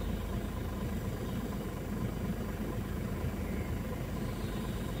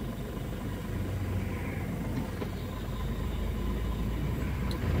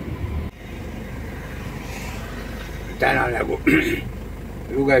 Täna nagu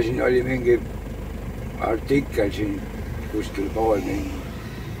lugesin, oli mingi artikkel siin kuskil pool mingi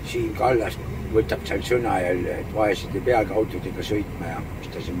Siim Kallas võtab seal sõna jälle, et vaesed ei peagi autodega sõitma ja mis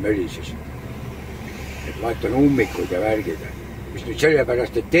ta siin mölises. Et vaat on ummikud ja värgid. Mis nüüd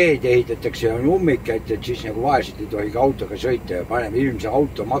sellepärast, et teed ehitatakse ja on ummik, et siis nagu vaesed ei tohiga autoga sõita ja paneme ilmse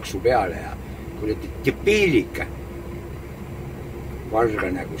automaksu peale ja kui olete debiilike varga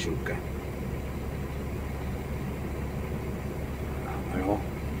nagu siuke. Aga noh,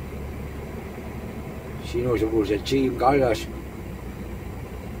 sinusugused Siim Kallas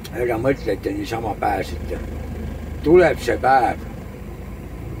ära mõtlete niisama pääsete. Tuleb see päev,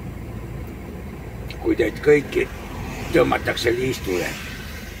 kui teid kõiki tõmmatakse liistule.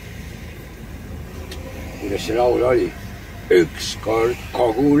 Kuidas see laul oli? Ükskord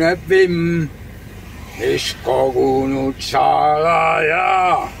koguneb vimm, mis kogunud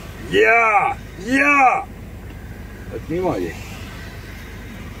salaja. Ja! Võt niimoodi.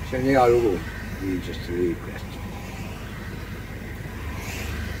 See on hea lugu viimsest liiklast.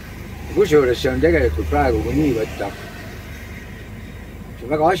 Kusjuures see on tegelikult praegu, kui nii võtta, see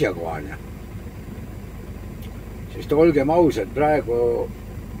on väga asjakohane. Sest olgem ausad, praegu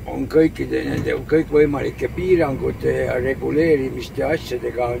on kõikide nende kõikvõimalike piirangute ja reguleerimiste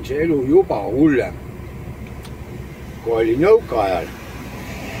asjadega on see elu juba hullem, kui oli nõuka ajal.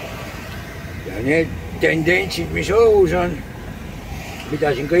 Ja need tendentsid, mis õhus on,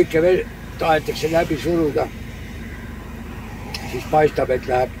 mida siin kõike veel tahetakse läbi suruda, siis paistab, et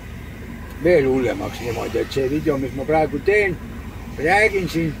läheb veel hullemaks niimoodi, et see video, mis ma praegu teen, räägin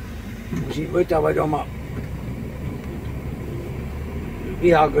siin võtavad oma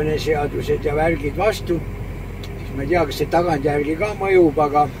vihakõneseadused ja värgid vastu, siis ma ei tea, kas see tagantjärgi ka mõjub,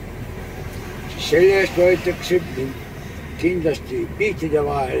 aga siis selle eest võetakse kindlasti pihtide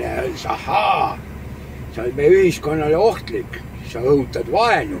vahele ja öeldes, ahaa, sa oled meie ühiskonnale ohtlik, sa õhutad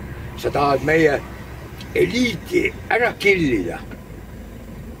vaenu, sa tahad meie eliiti ära killida.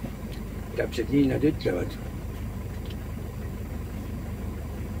 Täpselt nii nad ütlevad.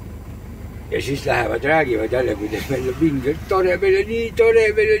 Ja siis lähevad, räägivad jälle, kuidas meil on mingi tore, meil on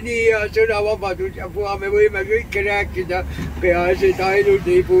nii hea sõnavabadus ja puha me võime kõike rääkida, peas, et ainult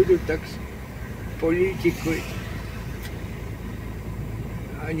ei puudutaks poliitikuid.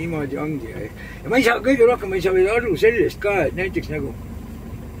 Ja niimoodi ongi. Ja ma ei saa, kõige rohkem ma ei saa veel aru sellest ka, et näiteks nagu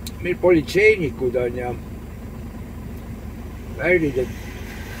meil politseinikud on ja värgid, et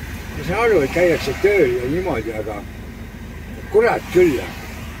ma saan aru, et käiakse tööl ja niimoodi, aga kurat küll.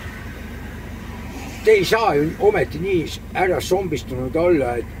 Te ei saa ju ometi nii ära sombistunud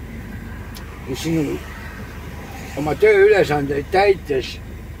olla, et kui sinu oma tööülesandeid täites,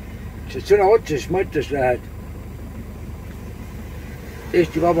 sest sõna otseses mõttes lähed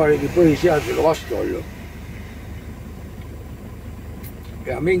Eesti Vabariigi põhiseadusega vastuollu.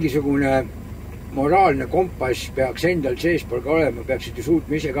 Ja mingisugune moraalne kompass peaks endal seespool ka olema, peaksid ju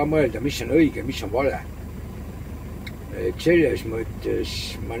suutma ise ka mõelda, mis on õige, mis on vale. Et selles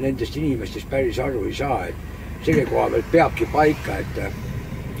mõttes ma nendest inimestest päris aru ei saa, et selle koha pealt peabki paika, et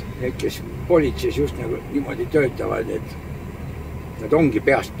need, kes politseis just nagu niimoodi töötavad, et nad ongi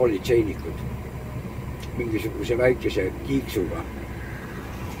peast politseinikud mingisuguse väikese kiiksuga.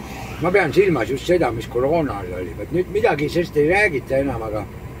 Ma pean silmas just seda, mis koroonal oli. Nüüd midagi sellest ei räägita enam, aga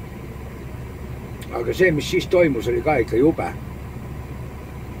see, mis siis toimus, oli ka ikka jube.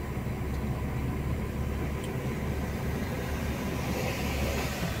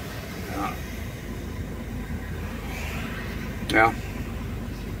 Jah,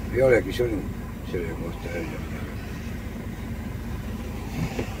 ei olegi sõnu selle kohta öelda midagi.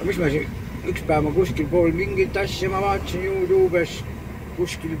 Aga mis ma siin, üks päev ma kuskil pool mingit asja ma vaatasin YouTubes,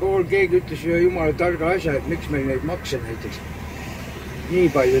 kuskil pool keegi ütles ühe jumala targa asja, et miks meil neid makse näiteks nii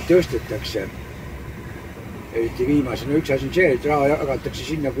palju tõstetakse. Eriti viimasena üks asi on see, et raha jagatakse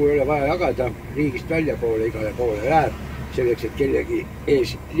sinna, kui ei ole vaja jagada, riigist välja poole, igale poole läheb, selleks, et kellegi ees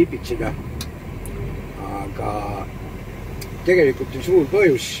lipitseda. aga tegelikult on suur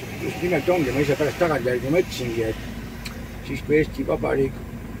põhjus, just nimelt ongi, ma ise pärast tagantjärgi mõtlesingi, et siis kui Eesti Vabariik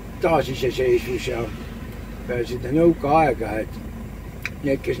taasiseseisvus ja peale seda nõukaaega, et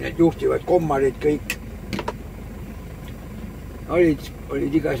need, kes need juhtivad kommarid kõik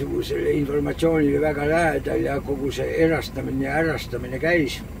olid igasugusele informatsioonile väga lähedal ja kogu see erastamine ja ärastamine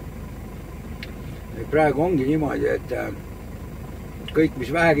käis. Praegu ongi niimoodi, et kõik,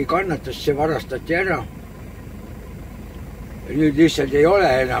 mis vähegi kannatas, see varastati ära. Ja nüüd lihtsalt ei ole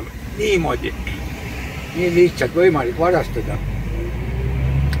enam niimoodi, nii lihtsalt võimalik varastada.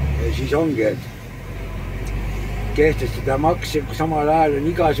 Ja siis ongi, et kehtestada makse, samal ajal on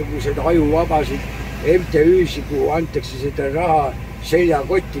igasugused ajuvabasid MTÜ-si, kuhu antakse seda raha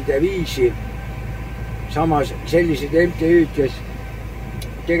seljakottide viisi. Samas sellised MTÜ-d, kes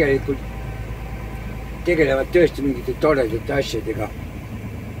tegelikult tegelevad tõesti mingite toredate asjadega,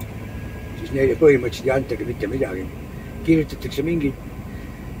 siis neile põhimõtteliselt ei antagi mitte midagi. Kirjutatakse mingid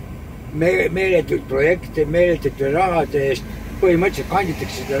meeletud projekte, meeletute rahade eest, põhimõtteliselt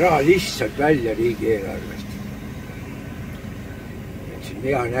kanditakse seda raha lihtsalt välja riigieelarvest. Siin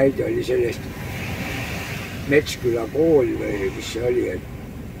hea näide oli sellest Metsküla kool või mis see oli, et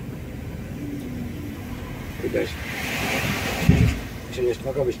kuidas sellest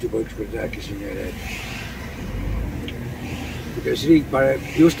ma ka vist juba ükskord rääkisin neile, et kuidas riik paneb,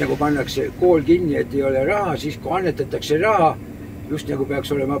 just nagu pannakse kool kinni, et ei ole raha, siis kui annetatakse raha, just nagu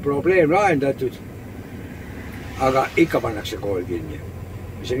peaks olema probleem lahendatud, aga ikka pannakse kool kinni.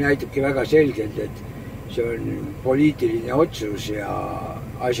 See näitabki väga selgelt, et see on poliitiline otsus ja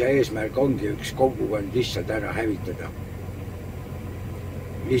asja eesmärk ongi üks kogukond lihtsalt ära hävitada.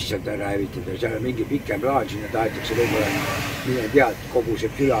 Lihtsalt ära hävitada, seal on mingi pikem plaan, sinna tahetakse võib-olla mine tead, kogu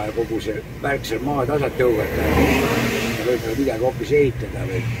see küla ja kogu see värk seal maa tasad tõugata ja võib-olla midagi hoopis ehitada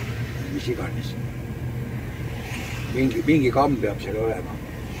või mis iganes. Mingi kamm peab seal olema.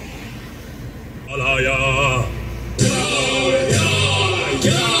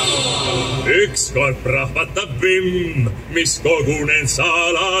 Ükskord prahvatab vimm, mis kogunen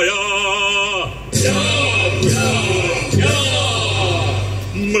salaja.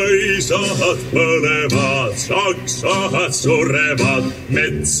 Mõisad põlevad, saksad surevad,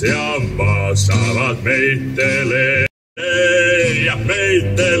 mets ja maa saavad meitele. Ja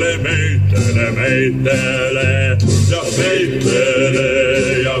meitele, meitele, meitele, ja meitele,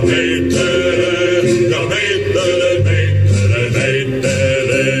 ja meitele, ja meitele, meitele,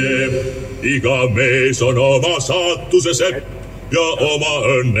 meitele. Iga mees on oma saatuse sepp ja oma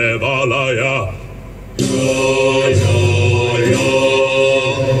õnne valaja.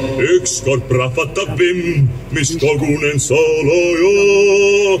 Ükskord prahvatab vimm, mis kogunen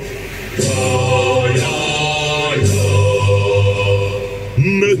salaja.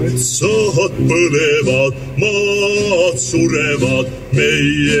 Metsad põlevad, maad surevad,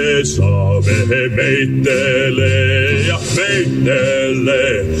 meie saame meitele ja meitele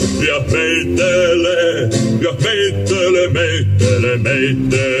ja meitele ja meitele, meitele,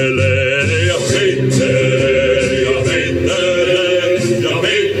 meitele ja meitele ja meitele ja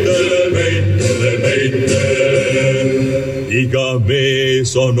meitele, meitele, meitele. Iga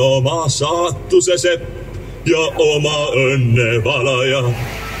mees on oma saatuse sepp ja oma õnne valaja.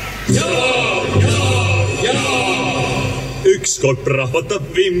 Ükskord prahvatab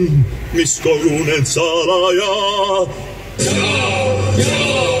vimm, mis kogunen salaja.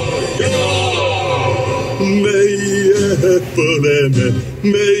 Meie põleme,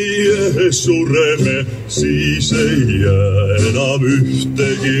 meie sureme, siis ei jää enam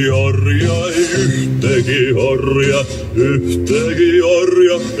ühtegi orja, ühtegi orja, ühtegi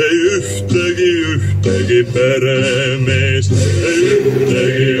orja, ei ühtegi peremees, ei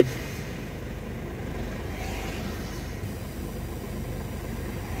ühtegi.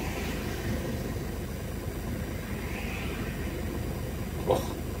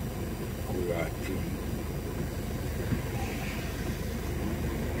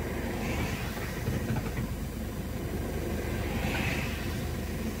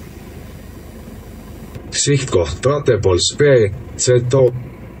 Sihtkoht Pratepols BZO.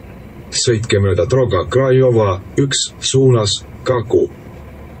 Sõitke mööda Droga Krajova 1 suunas Kaku.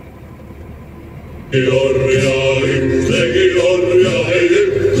 Orja, ühtegi orja, ei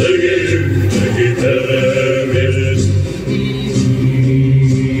ühtegi peremees.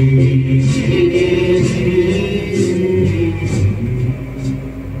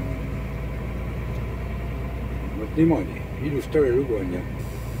 Vot niimoodi, ilus tore lugu on ja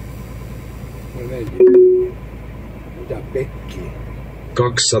mulle meeldib. Mida pekki.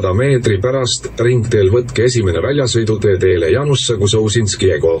 200 meetri pärast ringteel võtke esimene väljasõidutee teele Janussa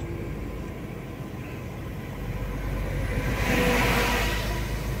Kusousinskiego.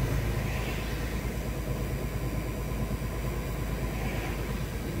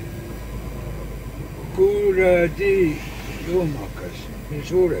 kuradi juhmakas, nii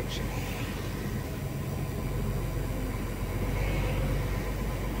suureks.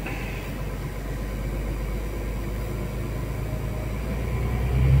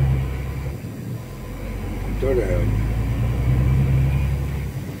 Tore on.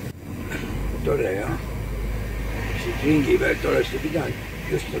 Tore jah. Siit ringi pealt oleks pidanud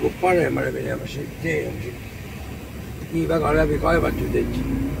just nagu paremale minema, see tee on siit nii väga läbi kaevatud, et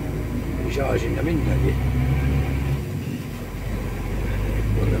ei saa sinna minnagi.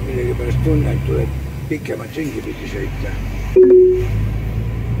 Mulle millegi pärast tunne, et tuleb pikemat ringi pidi sõita.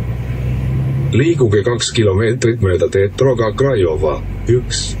 Liiguge 2 kilomeetrit mööda teed Droga Krajova,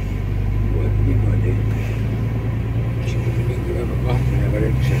 1. Niimoodi. Siin on mingi väga kahtmine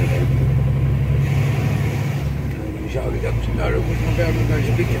variant selle pealt. Ei saagi täpselt aru, kus ma pean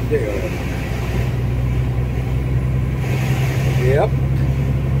see pikem tee olema.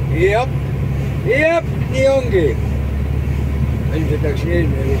 Jep, nii ongi. Ilmselt läksin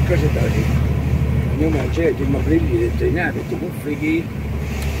eelmine võid ka sedasi. Nõme on see, et ilma prillid, et ei näe mitte puhvrigi.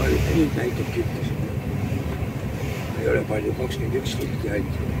 Palju ta nüüd näitab kiltas. Ei ole palju, 21 kilti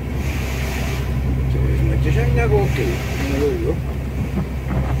ainult. Selles mõttes on nagu okei.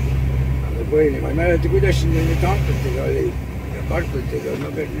 Aga põhiline, ma ei mäleta, kuidas siin nende tanklatega oli ja kartlatega. Ma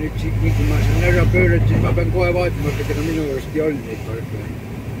pean nüüd siit, nii kui ma saan ära pöörata, siis ma pean kohe vaatama, aga minu juurest ei olnud neid kartlaid.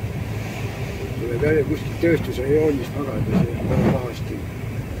 Tuleb jälle kuskil tööstuse joonist magada, see on väga pahasti.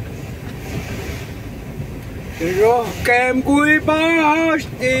 Rohkem kui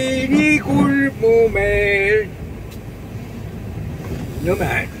pahasti, nii kurb mu meel.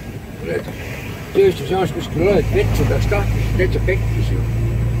 Nõme, oled tööstusjaas kuskil oled, vetsu peaks tahtmis, täitsa pekkis ju.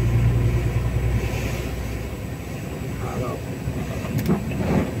 Aga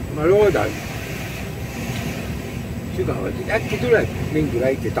ma loodan sügavalt, et äkki tuleb mingi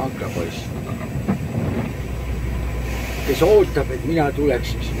väike tanklapoiss, kes ootab, et mina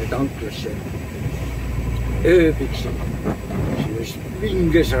tuleksin sinna tanklasse. Ööbiksin selles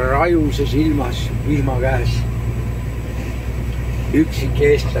vinges rajuses ilmas, vihma käes. Üksik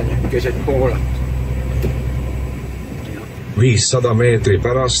eestlane keset Poolat. 500 meetri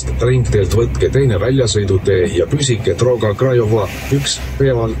pärast ringteelt võtke teine väljasõidutee ja püsike Droga Krajova, 1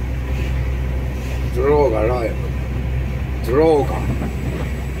 peal. Droga Krajova.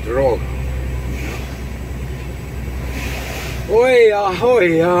 Droga. Oia.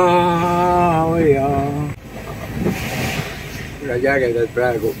 Kuradi ägedad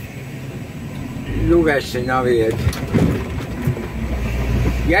praegu luges see navi, et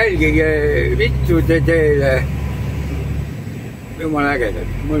jälgige vittude teele. Jumal ägedad,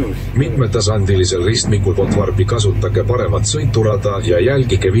 mõnus. Mitmetasandilisel ristmikul potvarpi kasutage paremat sõiturada ja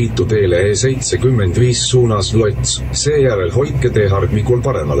jälgige viitu teele E75 suunas lots. Seejärel hoidke teehargmikul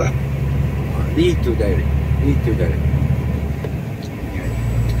paremale. Viitu teele.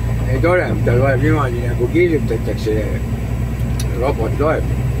 Ei tore, tal loeb niimoodi nagu kirjutatakse. Robot loeb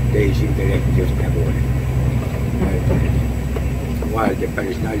tehisintellekti just nagu oli. Vahel teeb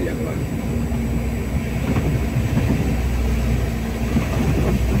päris nalja kohe.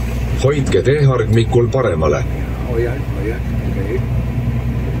 Hoidke teehargmikul paremale. Hoian.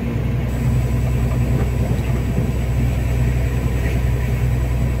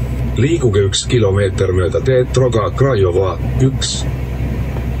 Liiguge 1 kilomeeter mööda teed Droga Krajova, 1.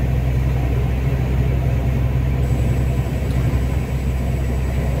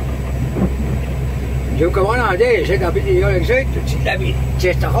 Niisugune vana tee, seda pidi ei olegi sõitud siit läbi,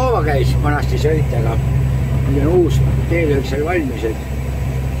 sest ta haava käis vanasti sõitaga. Nüüd on uus teelõik seal valmis, et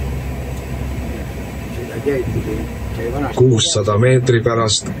seda teed pidi sai vanasti. 600 meetri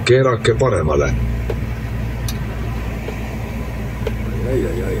pärast keerake paremale. Oi.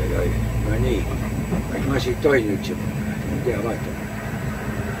 No nii, kas ma siit tohin üldse? Ma tea, vaata.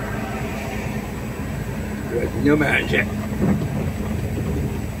 Nõme on see.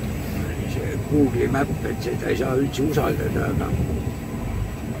 Google'i map, et seda ei saa üldse usaldada, aga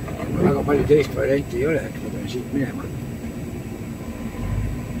väga palju teist varianti ei ole, et ma pean siit minema.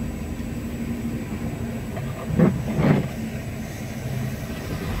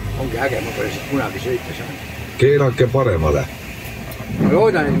 Ongi äge, ma pole siit kunagi sõita saanud. Keerake paremale. Ma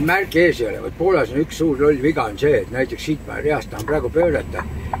loodan, et märk ees ei ole. Poolas on üks suur loll viga on see, et näiteks siit ma reast tahan praegu pöörata.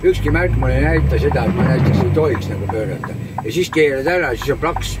 Ükski märk mulle ei näita seda, et ma näiteks ei tohiks nagu pöörata. Ja siis keerad ära, siis on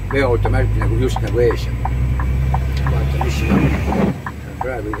plaks veoautomärk nagu just nagu ees. Vaata, mis siin on.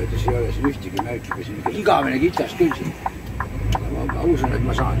 Praegu igatahes ei ole siin ühtegi märkiga. See on igavene kitsas küll siin. Ma usun, et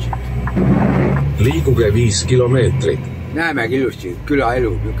ma saan siit. Liiguge 5 kilomeetrit. Näemegi ilusti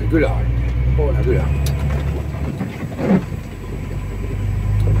külaelu, niisugune küla. Poola küla.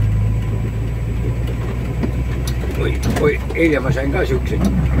 eile ma sain ka siukseid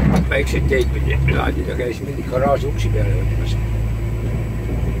väikseid teid pidi laadida, käis mingi garaaži uksi peale võtmas.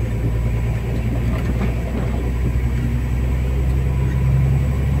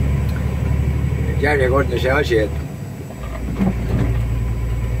 Järjekordne see asi, et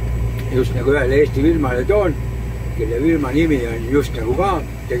just nagu ühele Eesti firmale toon, kelle firma nimi on just nagu ka,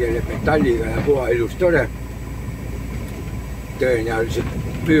 tegeleb metalliga ja puha ilus tore. Tõenäoliselt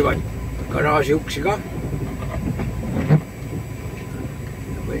müüvad garaaži uksi ka.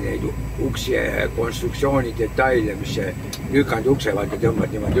 Või neid uksi konstruktsiooni detaile, mis see lükanud uksevad ja tõmbad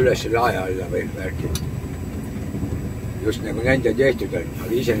niimoodi üles lae alla või värgi. Just nagu nende tehtud on,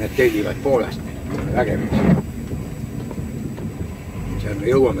 aga ise need tellivad Poolast. Vägevad. Seal me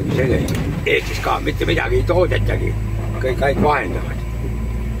jõuamegi selleni. Eestis ka mitte midagi ei toodetagi. Kõik ainult vahendavad.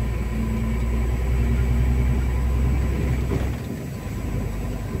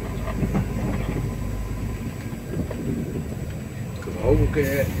 Kõva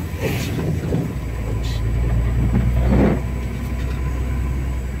augukene.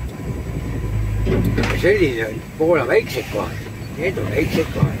 Selline on Poola väiksed kohad. Need on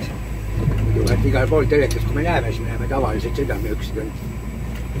väiksed kohad. Et igal pool telekast, kui me näeme, siis me näeme tavaliselt seda, millised on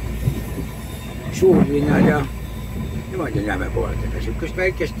suurlinnad ja niimoodi näeme pooledega. Sükest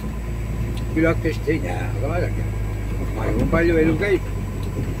väikest külakest ei näe, aga vaadake. Maju on palju, elu käib.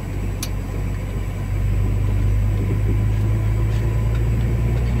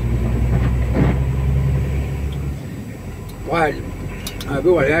 Vahel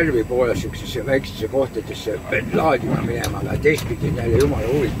Kõval järvi pooles sükesesse väiksesse kohtadesse laadima minema, aga teistpidi on jälle jumala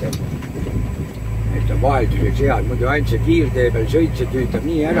huvitav. Et on vahelduseks head, muidu ainult see kiirtee peal sõitsa tüütab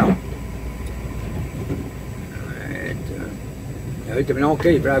nii ära. Ja ütleme, no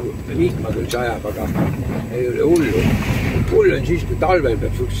okei, praegu vihma küll sajab, aga ei ole hullu. Hull on siis, kui talvel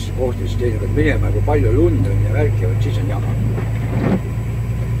peab sükesesse kohtadesse teinekord minema, kui palju lund on ja värkivad, siis on jama.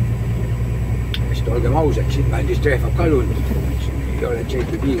 Sest olgem ausad, siin mändis trehvab ka lund. Ei ole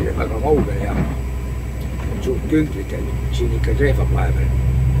tšeiki piire väga kaugel ja suurt künklikel, siin ikka trehvab vahepeal.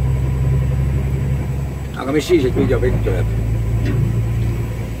 Aga mis siis, et videopikk tuleb?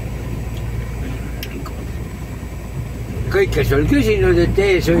 Kõik, kes on küsinud, et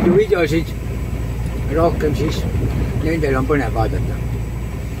sõidu videosid rohkem, siis nendel on põnev vaadata.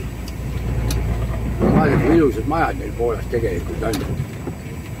 Vaadake, kui ilusad majad neil Poolas tegelikult on.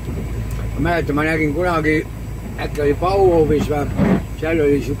 Ma mäletan, ma nägin kunagi, äkki oli Pauhovis või, seal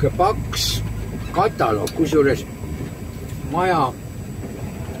oli siuke paks kataloog, kusjuures maja,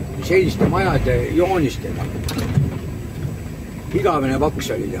 selliste majade joonistega. Igavene paks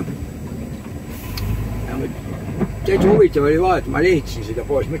oli ta. Täitsa huvitav oli vaadata, ma lehitasin seda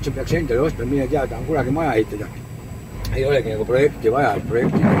poolest, mõtlesin, peaks endale ostma, mine tea, tahan kunagi maja ehitada. Ei olegi nagu projekti vaja,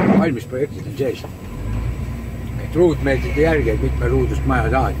 valmis projektid on sees. Et ruutmeetrite järgi, et mitme ruudust maja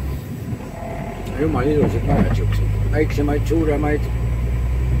tahad. Jumal ilusad majad siuksed, väiksemaid, suuremaid.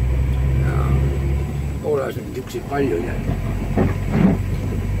 Ja Poolas on siukseid palju.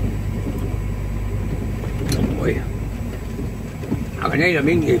 Oi. Aga neil on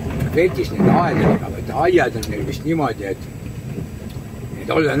mingi fetis nende aedadega, võtta aiad on neil vist niimoodi,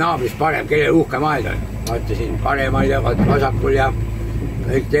 et olla naabris parem, kelle uhkem aed on. Vaata siin paremal ja vasakul ja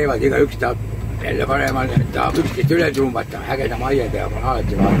kõik teevad, iga üks tahab jälle paremal, tahab üksteist üle trumbata, hägedam aie peab, on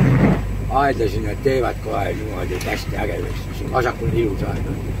alati vaadata. Aedlasin, et teevad kohe niimoodi, et hästi ägedaks. Siin vasakul ilus aed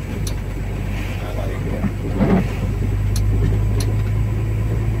on.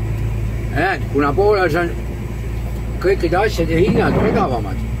 Näed, kuna Poolas on kõikide asjade hinnad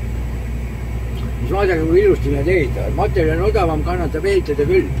odavamad, siis vaadake, kui ilusti need ehitavad. Materjal on odavam, kannatab ehitada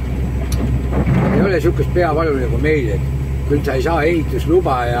küll. Ei ole siukest peavalu nagu meil, et küll sa ei saa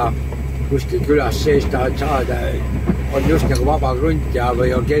ehitusluba ja kuskilt külas sees tahad saada, on just nagu vaba grunt ja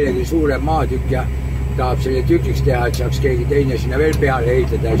või on kellegi suurem maatükk ja tahab selle tükiks teha, et saaks keegi teine sinna veel peale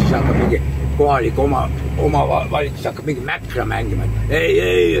ehitada ja siis hakkab mingi kohalik oma valitsus hakkab mingi mäkra mängima.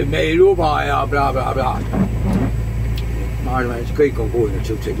 Ei, me ei luba ja bla bla bla. Ma arvan, et kõik on kuulnud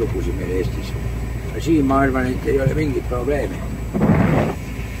siukseid lugusid meil Eestis. Siin ma arvan, et ei ole mingit probleemi.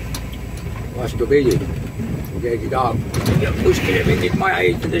 Vastupidi, kui keegi tahab kuskile mingit maja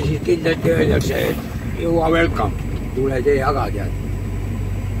ehitada, siis kindlasti öeldakse, et jõua welcome, tule tee aga tead.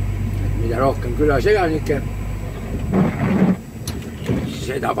 Et mida rohkem külas elanikke,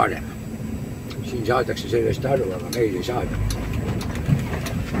 seda parem. Siin saadakse sellest aru, aga meil ei saada.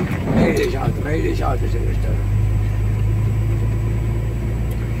 Meil ei saada sellest aru.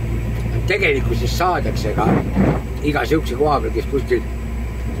 Tegelikkuses saadakse ka iga siukse koha peal, kes kuskil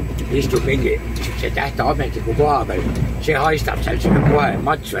istub mingi siukse tähta ametliku koha peal, see haistab seal sinna kohe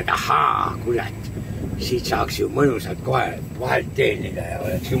matsu, et ahaa, kurat, siit saaks ju mõnusalt kohe vahelt teenida ja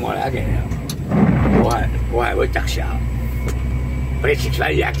oleks jumala äge ja kohe võtaks ja pretsiks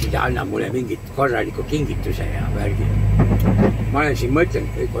välja äkki ja annab mulle mingit korraliku kingituse ja värgi. Ma olen siin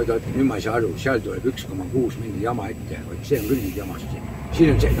mõtlenud, oot, nüüd ma ei saa aru, seal tuleb 1,6 mingi jama ette, see on küll nüüd jamast.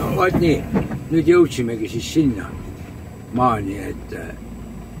 Siin on see, no vaat nii, nüüd jõudsimegi siis sinna maani, et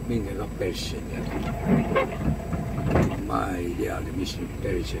minge kapelsse. Ma ei teagi, mis nüüd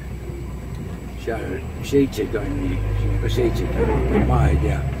perse. Seal 7 tonni, siin on ka 7 tonni, ma ei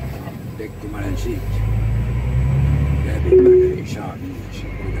tea. Tekki ma olen siit. Läbi ei saa minna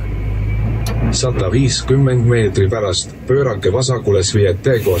siin kuidagi. 150 meetri pärast pöörake vasakule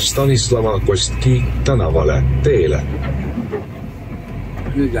Sviete koos Stanislava Kostki tänavale Teile.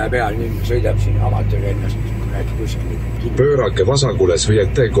 Nüüd läheb peal, nüüd sõidab siin Amatööri ennast. Pöörake vasakule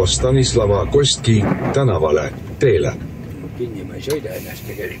Sviete koos Stanislava Kostki tänavale Teile. Kinni ma ei sõida ennast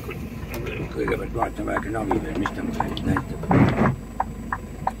tegelikult. Kõigepealt vaatan väike navi veel, mis ta mulle näitab.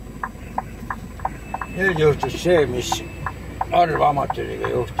 Nüüd juhtus see, mis arv Amatööriga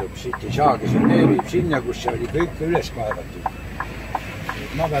juhtub. Siit ei saagi, see neebib sinna, kus see oli kõik üles kaevatud.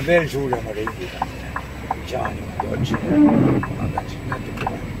 Ma pean veel suurema ringiga. Ei saa niimoodi otsida. Ma pean siit natuke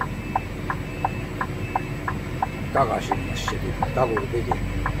tagasi ennast see tagur pidi.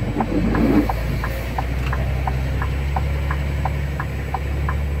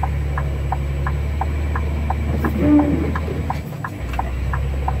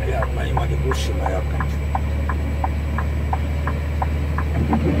 Ja ma niimoodi kussima ei hakanud.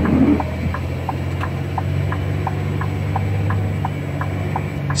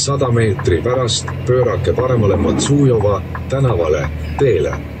 100 meetri pärast pöörake paremale Matsujova tänavale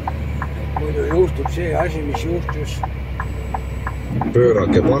Teile. Muidu juhtub see asi, mis juhtus.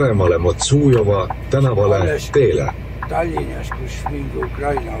 Pöörake paremale Matsujova tänavale Teile. Tallinnas, kus mingi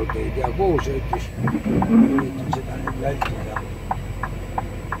Ukraina auto ei tea koos sõitis. Üritan seda nüüd vältida.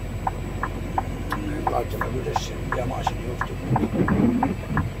 Vaatame, kuidas see jama siin juhtub.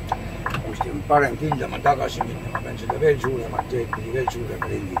 Kusti on parem kindlama tagasi minna. Ma pean seda veel suuremat teed, kuni veel suurema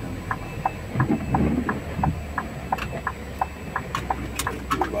ringiga minema.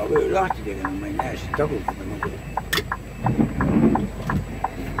 Juba vöö lahti tegema, ma ei näe siit tagurda nagu.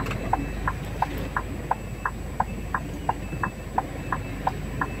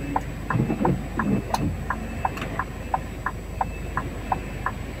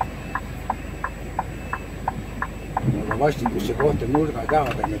 Vastikusse kohta nurga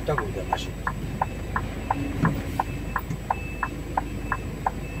taha pean nüüd tagurdama siit.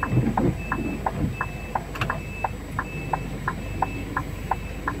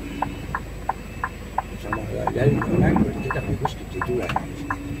 Sama jälgime mängu, et kedagi kuskilt ei tule.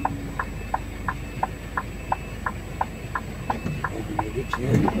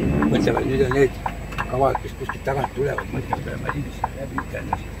 Mõtlevad, nüüd on need kavad, kes kuskilt tagant tulevad, mõtlevad, et ma liigisin läbi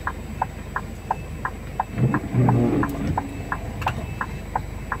ütelda.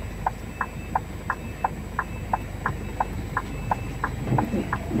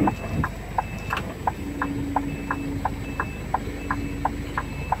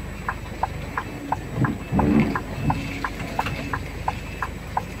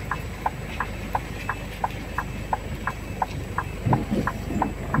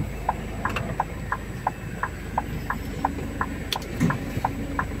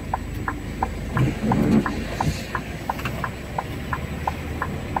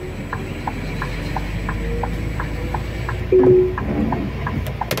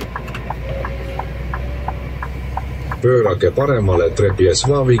 Pöörake paremale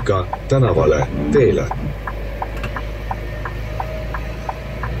Trebiesvaviga tänavale Teile.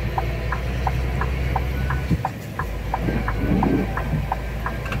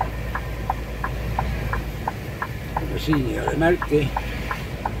 Siin ei ole märki.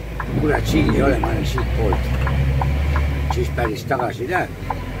 Kurat, siin ei ole, ma olen siit poolt. Siis päris tagasi läheb.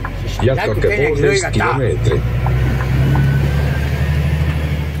 Jätkake 1,5 kilomeetrit.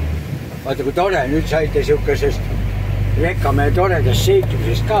 Vaata, kui tore, nüüd saite siukesest rekkamehe toredast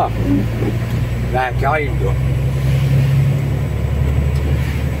seiklusest ka väheke aildu.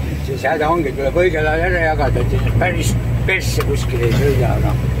 Siis häda ongi, tuleb õigel ajal ära jagada, et päris persse kuskil ei sõida,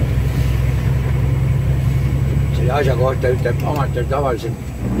 aga selle asja kohta ütleb Amatöör tavaliselt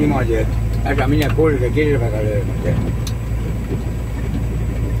niimoodi, et ära mine Kurge kirvega lööma.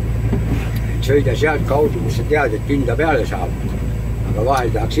 Sõida sealt kaudu, kus sa tead, et kinda peale saab. Aga vahel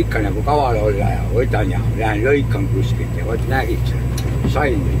tahaks ikka nagu kaval olla ja võtan ja lähen lõikan kuskilt ja võt nägid sa,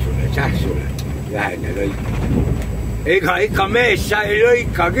 sain sulle, sulle, lähen ja lõikan. Ega ikka mees sa ei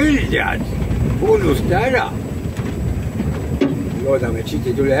lõika küll, tead, unusta ära. loodame, et siit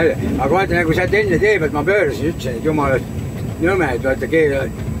ei tule jälle. Aga vaata, nagu sealt enne tee pealt ma pöörasin, ütlesin, et jumalad nõme, et vaata, keerad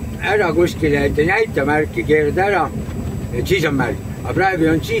ära kuskile, et ei näita märki, keerad ära, et siis on märk. Aga praegu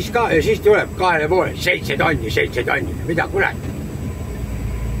on siis ka ja siis tuleb 2,5, 7 tonni, mida kurat?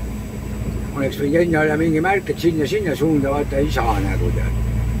 Oleks võinud enne olla mingi märk, et sinna suunda vaata ei saa nagu tead.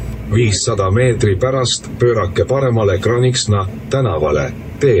 500 meetri pärast pöörake paremale Kraniksna tänavale,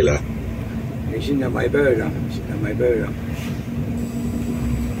 teele. Ei, sinna ma ei pööra.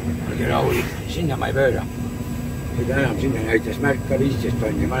 Olge rahulik, sinna ma ei pööra. Seda enam sinna näitas märk ka 15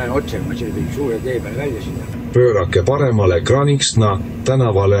 tonni, ma olen otse, ma selle tegi suure tee peale välja sinna. Pöörake paremale Kraniksna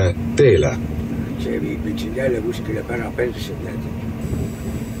tänavale, teele. See viib nüüd siin jälle kuskile pära persse, tead.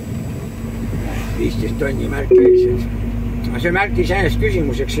 15 tonni märk eesed. Aga see märk iseenesest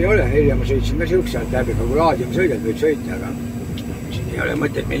küsimuseks ei ole. Eile ma sõitsin ka siukse alt läbi, kui raadium sõidad võid sõita, aga siin ei ole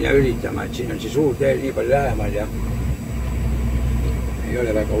mõtet minna üritama, et siin on see suur teel nii palju lähemal ja ei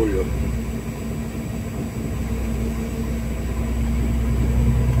ole väga hullu.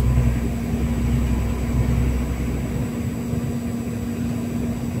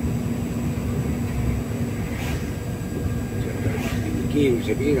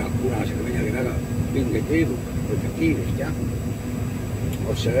 Kiiruse piirang punasega midagi väga pingeid viibub, võtab kiirust, jah.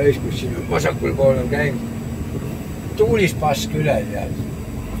 Otsa lõis, kus siin on vasakul pool on käinud tuulispask üle, tead.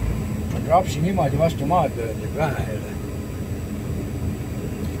 Rapsi niimoodi vastu maad löönud, et vähe jälle.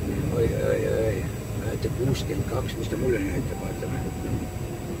 Oi. Näitab 62, mis ta mulle näitab, vaatame.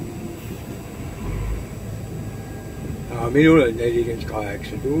 Aga minul on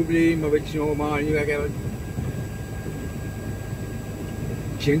 48 tubli, ma võtsin oma nii vägevalt.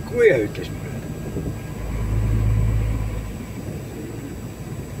 See on Kurge ütles mulle.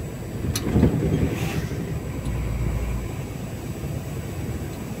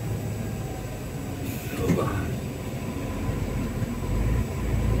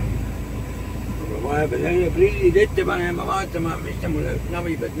 Vahepeal jälle prillid ette panema, vaatama, mis ta mulle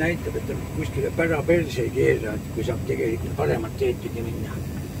navi pealt näitab, et ta kuskile pära perse ei keera, kui saab tegelikult paremat teed pidi minna.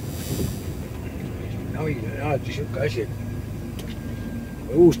 Navi on alati siuke asi, et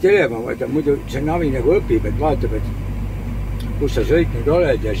uus telefon, vaata, muidu see navi nagu õpib, et vaatab, et kus sa sõitnud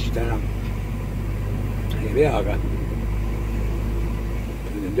oled ja siis ta enam ei vea, aga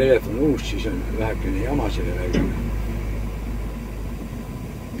kui on telefon uus, siis on vähekene jama selle välja.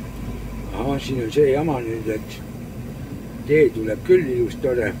 Aha, siin on see jama nüüd, et tee tuleb küll ilus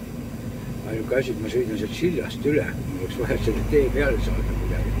tore. Ainuke asi, et ma sõidan sealt sillast üle. Mul oleks vaja selle tee peale saada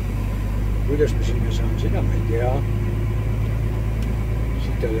midagi. Kuidas ma sinna saan, seda ma ei tea.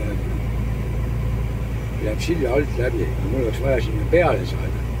 Ta läheb silla alt läbi, mul oleks vaja sinna peale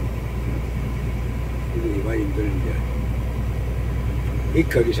saada. Kuidagi vaim tõlnud ja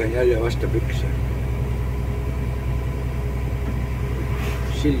ikkagi sain jälle vasta pükse.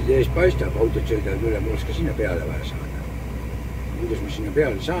 Sild ees paistab, autod sõidavad üle, mul oleks ka sinna peale vaja saada. Kuidas ma sinna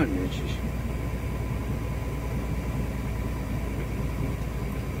peale saan nüüd siis?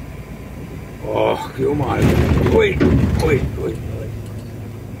 Oh, jumal. Oi.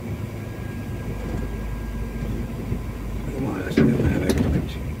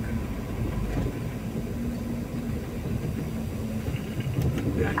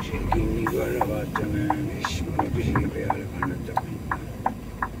 Pean siin kinni korra vaatame, mis mulle püsigi peale kannatab minna.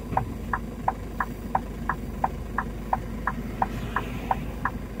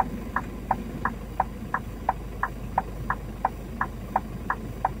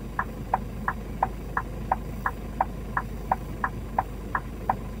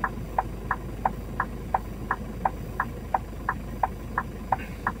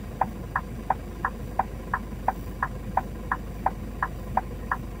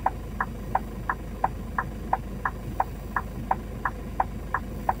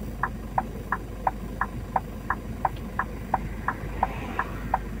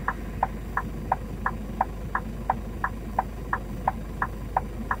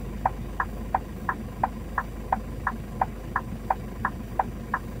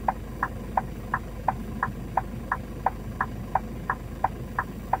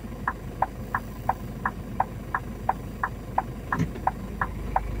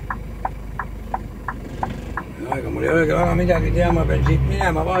 Aega mul ei olegi väga midagi tea, ma pean siit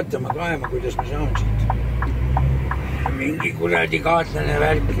minema vaatama, kaema, kuidas ma saan siit. Mingi kuradi kaatlane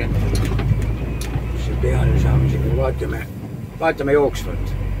värk. See peale saamisega vaatame jooksvalt.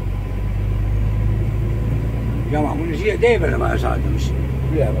 Jama, mul on siia tee peale vaja saada, mis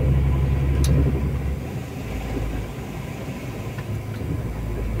üleval.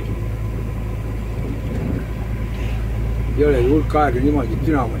 Ei ole hulk aega niimoodi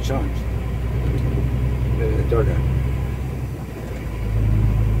dünamot saanud. Tore.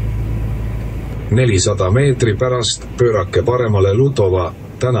 400 meetri pärast pöörake paremale Ludova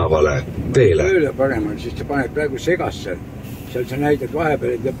tänavale teele. Pööle paremal, sest sa paned praegu segasse. Seal sa näitad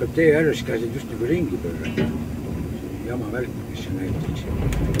vahepeal, et lõpeb tee ääres, käsid just nagu ringi pöörata. Jama värk, mis sa näitad.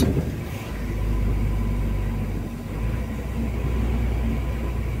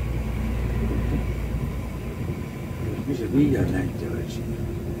 Mis see viiad näitavad siin?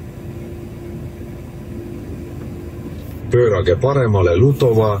 Pöörage paremale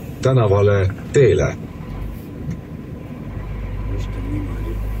Ludova tänavale teele. Just on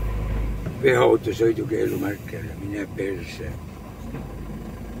niimoodi. Veoauto sõidukeelumärk jälle, mine perse.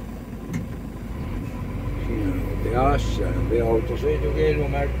 Siin on peas, seal on veoauto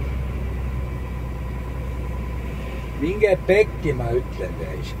sõidukeelumärk. Minge pekki, ma ütlen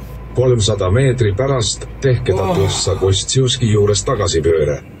täis. 300 meetri pärast tehke Tatussa Kostjuski juures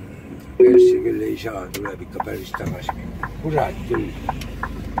tagasipööre. Persse küll ei saa, tuleb ikka päris tagasi minna. Kurat küll.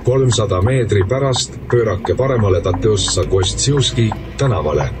 300 meetri pärast pöörake paremale Tatussa Kostjuski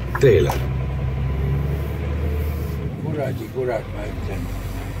tänavale teele. Kurat, ma ütlen.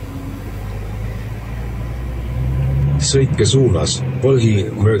 Sõitke suunas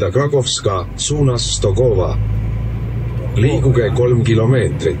Põhi mööda Krakovska suunas Stokova. Liiguge 3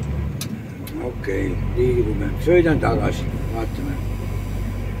 kilomeetrit. Okei, liigume. Sõidan tagasi, vaatame.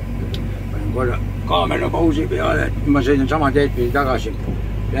 Panen korra kaamera pausi peale, et ma sõidan sama teed pidi tagasi.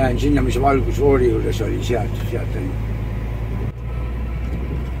 Lähen sinna, mis valgusfoori juures oli, sealt oli.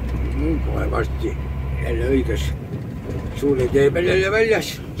 Kohe varsti jälle õiges suure tee peal jälle väljas,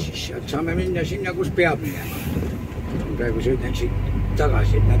 siis sealt saame minna sinna, kus peab minema. Praegu sõidan siit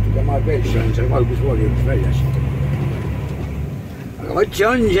tagasi, et natuke maad veel, siis on seal valgusfoori juures väljas. Aga võt see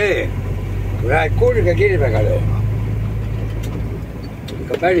on see, kui lähed Kurge kirvega lööma.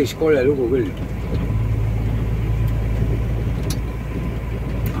 Ikka päris kole lugu küll.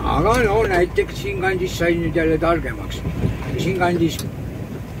 Aga no näiteks siin kandis sain nüüd jälle targemaks. Siin kandis,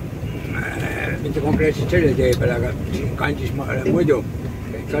 mitte konkreetselt selle tee peal, aga siin kandis ma olen muidu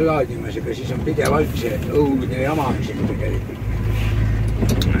ka laadimas, aga siis on pidevalt see õudne jama siin tegelikult.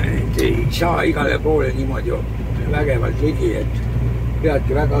 Et ei saa igale poole niimoodi vägevalt ligi, et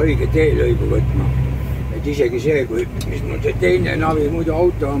peadki väga õige teelõigu võtma. Et isegi see, kui mis mul see teine navi muidu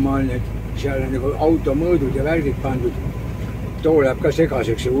auto oma on, et seal on nagu auto mõõdud ja värgid pandud, too läheb ka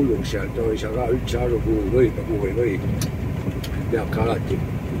segaseks ja hulluks seal, too ei saa ka üldse aru, kuhu võib ja kuhu ei või. Peab ka alati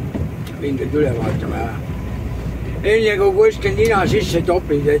pingelt üle vaatama ja enne kui kuskil nina sisse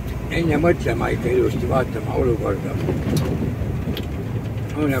topid, et enne mõtlema ikka ilusti vaatama olukorda.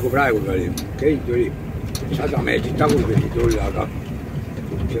 No nagu praegu oli, keid tuli 100 meetrit tagurpidi tulla, aga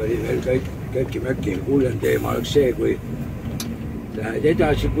see oli veel köki-möki. Hullem teema oleks see, kui lähed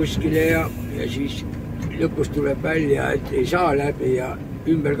edasi kuskile ja siis lõpus tuleb välja, et ei saa läbi ja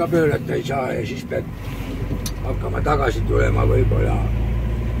ümber ka pöörata ei saa ja siis pead hakkama tagasi tulema võib-olla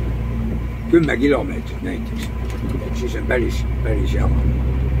 10 kilomeetrit näiteks. Et siis on päris jama.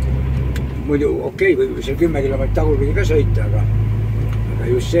 Muidu okei, võib seal 10 kilomeetrit tagurpidi ka sõita, aga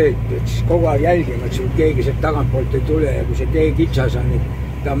just see, et siis kogu aeg jälgima, et sul keegi sealt tagantpoolt ei tule ja kui see tee kitsas on, et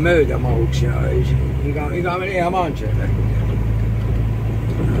ta mööda mahuks ja igavene hea maan selle märgu.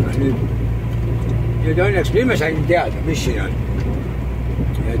 Aga nüüd õnneks nüüd me sain teada, mis siin on.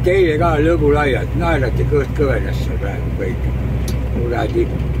 Ja teile ka lõbu laialt, naerati kõht kõvedas seal praegu kõik. Kuradi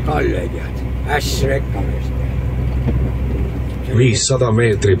Kalle tead, äss rekkameest. 500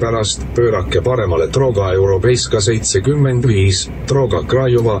 meetri pärast pöörake paremale Droga Europeiska 75, Droga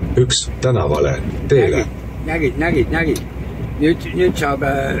Krajova 1 tänavale teele. Nägid. Nüüd saab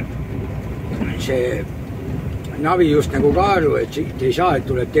see navi just nagu kaaru, et siit ei saa, et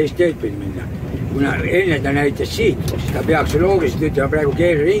tuleb teist teed pidi minna. Kuna enne ta näitas siit, siis ta peaks loogiliselt ütlema praegu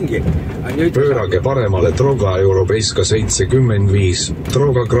keere ringi. Pöörage paremale Droga Europeiska 75,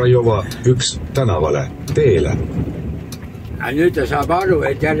 Droga Krajova 1 tänavale teele. Nüüd ta saab aru,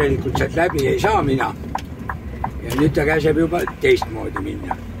 et järelikult sealt läbi ei saa mina. Ja nüüd ta käseb juba teistmoodi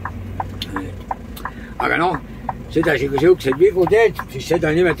minna. Aga noh, sedasi, kui siukseid vigu teed, siis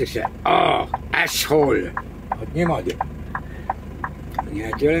seda nimetakse asshole. Vot niimoodi. Nii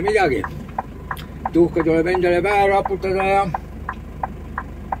et ei ole midagi. Tuhka tuleb endale pähe raputada ja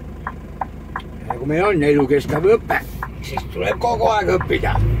kui meil on elukestav õppe, siis tuleb kogu aeg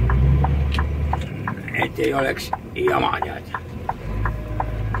õppida. Et ei oleks jama tead.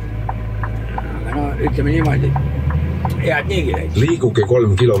 Aga no ütleme niimoodi, head niigi läks. Liiguge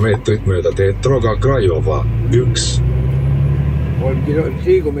 3 kilomeetrit mööda teed Droga Krajova 1. 3 kilomeetrit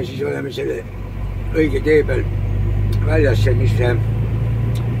liigume, siis oleme selle õige tee peal väljas,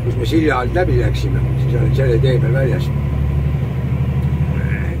 kus me Silja alt läbi läksime, siis olen selle tee peal väljas.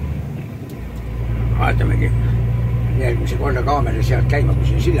 vaatamegi järgmise korra kaamera sealt käima, kui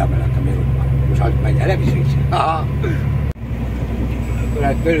siin silla peal hakkame jõudma, kus alt ma ei tea läbi sõitsin.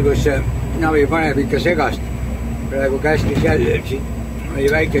 Kurat küll, kus navi paneb ikka segast. Praegu käskis jälle siin oli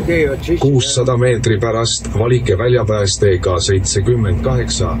väike tee oot sisse. 600 meetri pärast valike väljapäästeega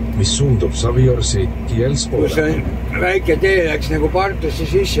 78, mis suundub Saviorsi Kiels poole. Kus on väike tee läks nagu parklasse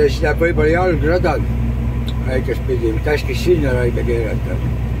sisse ja siis läheb võib-olla jalgradad väikest pidi. Käskis sinna raide keerata.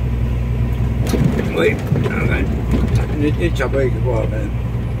 Või, aga nüüd saab õige koha peal.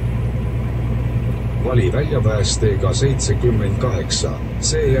 Vali väljapäästeega 78,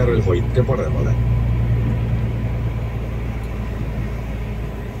 seejärel hoidke paremale.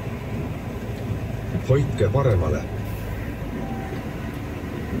 Hoidke paremale.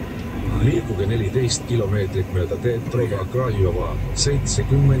 Liikuge 14 kilomeetrit mööda teed Krajova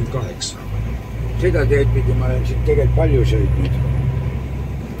 78. Seda teed pidi ma olen siin tegelikult palju sõitnud.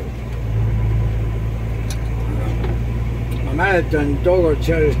 Ma mäletan tookord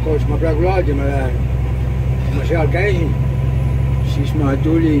sellest koos, ma praegu laadima lähen. Kui ma seal käisin, siis ma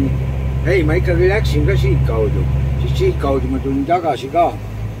tulin, ma ikkagi läksin ka siit kaudu. Siis siit kaudu ma tulin tagasi ka.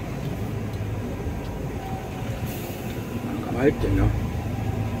 Ma ütlen,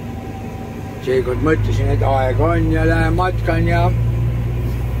 seekord mõtlesin, et aega on ja lähen matkan ja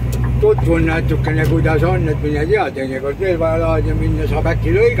tutvun natukene, kuidas on, et mine tea, teinekord veel vaja laadima minna, saab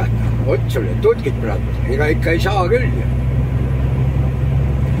äkki lõigata. Ot sulle, tutkid praegu, ega ikka ei saa küll.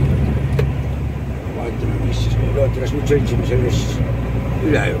 Vaatame, mis siis, loota, kas nüüd sõitsime sellest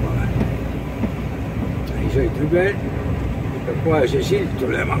üle juba või? Ei sõitnud veel, peab kohe see silt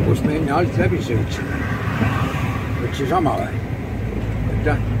tulema, kus me enne alt läbi sõitsime. See sama või?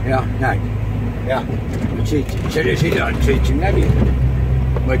 Jah, näed. Jah, selle silla sõitsin läbi.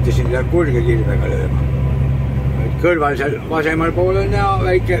 Mõtlesin läheb Kurge kirvega lööma. Kõrval seal vasemal pool on näha,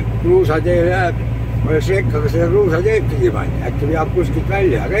 väike kruusatee läheb. Oleks rekkaga seda kruusateed pidi panna. Äkki veab kuskilt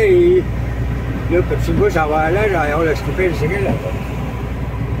välja, aga ei. Lõpeb siin võsa vahel ära ja olekski perse kellega.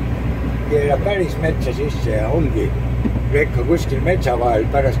 Keerab päris metsa sisse ja ongi rekka kuskil metsa vahel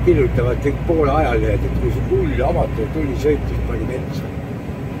pärast killutavad kõik poole ajalehed, et kui see hull Amatöör tuli sõitis, pani metsa.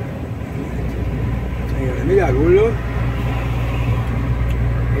 Ei ole midagi hullu.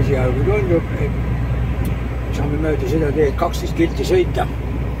 Esialgu tundub, et saame mööda seda teed 12 kilti sõita.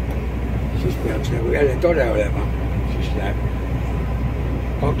 Siis peaks nagu jälle tore olema. Siis läheb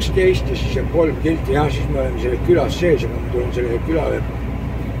 12 ja siis jääb 3 kilti. Ja siis me oleme selle külas sees, aga ma tulen selle külale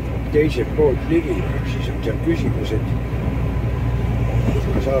teiselt poolt ligi. Siis on seal küsimus, et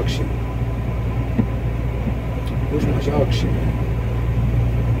kus ma saaksin,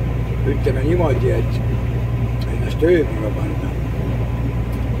 ütleme niimoodi, et ennast ööbima panna.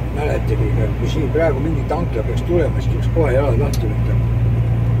 Mäletagi, kui siin praegu mingi tankla peaks tulema, siis tuleks kohe jalad lahti võtta.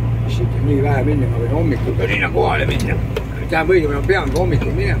 Siit on nii vähe minna, ma võin hommikul ka sinna kohale minna. Tähendab õigem, ma pean ka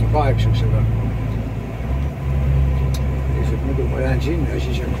hommikul minema 8, aga lihtsalt muidu ma lähen sinna ja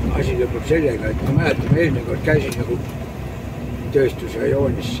siis asi lõpeb sellega, et ma mäletan, ma eelmine kord käisin nagu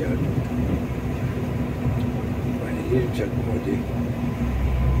tööstusrajoonis seal. Pani ilmselt moodi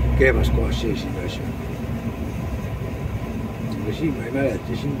keevas kohas seisin asja. Aga siin ma ei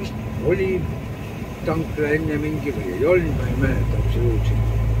mäleta, siin vist oli tankla enne mingi või ei olnud, ma ei mäleta absoluutselt.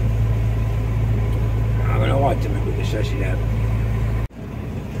 Aga no vaatame, kuidas see asi läheb.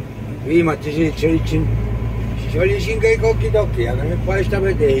 Viimati siit sõitsin, siis oli siin kõik okidoki, aga nüüd paistab,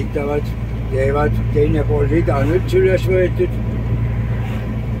 et ehitavad, teevad, teine pool rida on üldse üles võetud.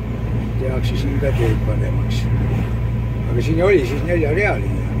 Tehakse siin ka teed panemaks. Aga siin oli siis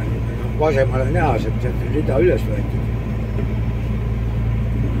 4-realine, aga vasemale näha, et sealt on rida üles võetud.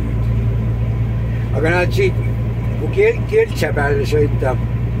 Aga näed siit, kui Kirtse peale sõita,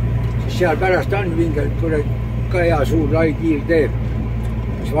 siis seal pärast on vingelt ka hea suur lai kiirtee,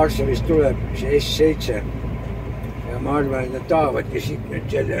 mis Varssavist tuleb, see S7. Ja ma arvan, et nad tahavadki siit nüüd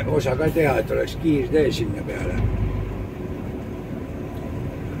selle osa ka teha, et oleks kiirtee sinna peale.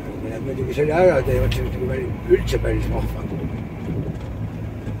 Muidugi selle ära teevad, see on üldse päris vahva.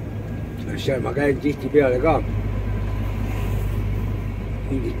 Seal ma käin tihti peale ka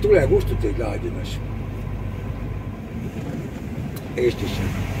mingid tulekustuteid laadimas Eestisse.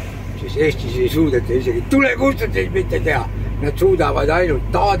 Siis Eestis ei suudeta isegi tulekustuteid mitte teha. Nad suudavad ainult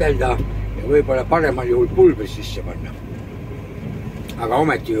taadelda ja võib-olla paremal juhul pulbris sisse panna. Aga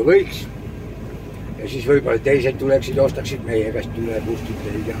ometi ju võiks. Ja siis võib-olla teised tuleksid, ostaksid meie käest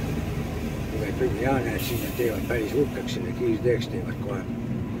tulekustuteid ja ja näed, sinna teevad päris hulkaks, selle kiirteeks teevad kohe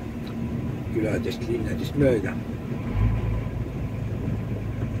küladest, linnadest mööda.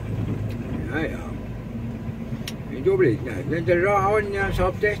 Ja. Nii tublid, näed, nendel raha on ja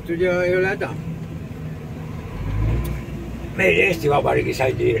saab tehtud ja ei ole häda. meil Eesti Vabariigis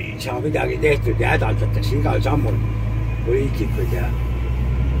ei saa midagi tehtud ja hädaldatakse igal sammul poliitikud ja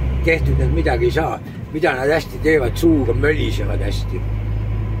tehtud nad midagi ei saa. Mida nad hästi teevad, suuga mölisevad hästi.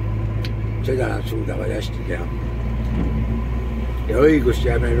 Seda nad suudavad hästi teha. Ja õigust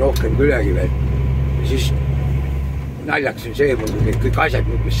jääb neil rohkem külegi veel. Ja siis naljaks on see muidugi, et kõik asjad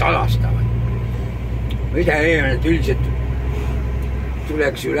muidugi salastavad. Mida eelmine üldiselt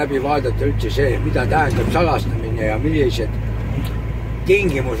tuleks ju läbi vaadata üldse see, mida tähendab salastamine ja millised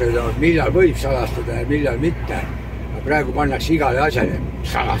tingimused on, millal võib salastada ja millal mitte. Praegu pannakse igale asjale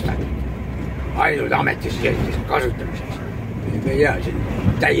salastatud. Ainult ametis kasutamiseks. Me ei tea, see on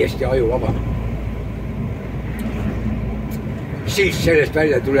täiesti ajuvaba. Siis sellest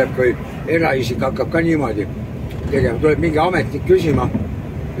välja tuleb, kui eraisik hakkab ka niimoodi tegema. Tuleb mingi ametnik küsima,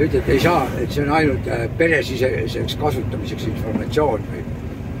 ütleb, et ei saa, et see on ainult peresiseseks kasutamiseks informatsioon.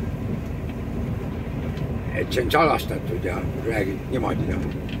 Et see on salastatud ja räägib niimoodi,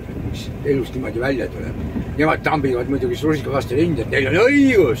 mis elust niimoodi välja tuleb. Nemad tambivad muidugi rusika vastu rinda, et neil on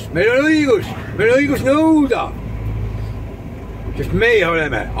õigus, meil on õigus nõuda. Sest meie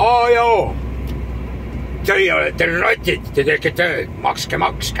oleme A ja O. Teie olete rotid, te teete tööd, makske.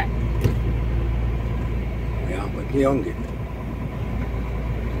 Ja, nii ongi.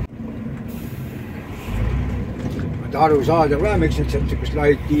 Aru saada ka, miks nad sealt sellist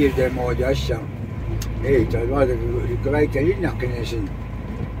laid kiirtee moodi asja ehitavad. Vaadake, ikka väike linnakene siin.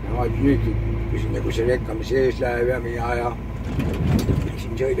 Ja vaadake nüüd, kui see rekkamise ees läheb ja mina ja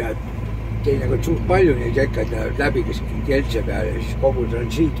siin sõidavad teinekord suht palju neid rekkad lähevad läbi, kes keltse peale ja siis kogu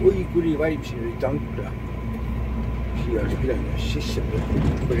transiit, oi kuri vaim, siin oli tankla. Siia oleks pidanud sisse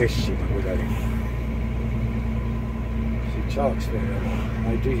pressima kuidagi. Siit saaks veel,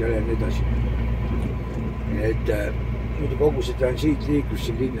 ma ei tühja olen edasi. Et muidu kogu see transiitliiklus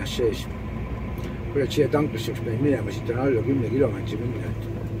siin linnas sees. Kui siia tanklasse oleks peal minema, siit on alla 10 kilomeetri minna, et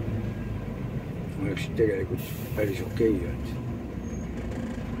oleks tegelikult päris okei.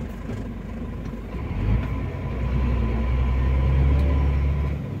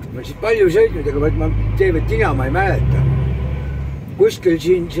 Ma olen siit palju sõitnud, aga ma tervet tina ma ei mäleta. Kuskil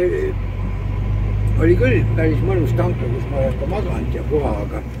siin see oli küll päris mõnus tankla, kus ma olen ka maganud ja puha,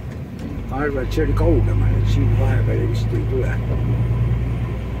 aga ma arvan, et see oli kaugemal, et siin vahepeal vist ei tule.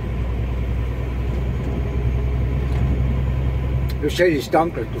 Just sellist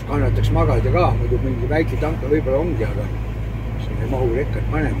tanklat, kus kannataks magada ka, muidu mingi väike tankla võib-olla ongi, aga siin ei mahu rekkad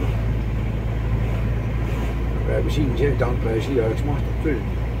panema. Praegu siin see tankla ja siia oleks mahtud küll.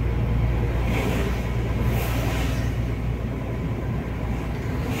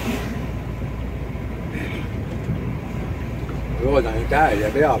 Loodan, et hääl ja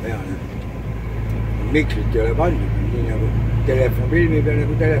pea peale. Mikrit ei ole pandud, nii nagu telefon filmi peale,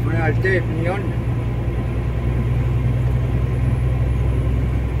 kui telefoni hääl teeb, nii on.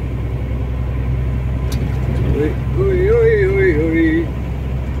 Oi.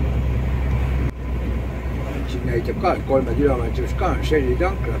 Siin näitab ka, et 3 kilomeetris ka on selli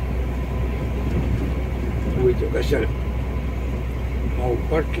tankla. Huvitav, kas seal mahub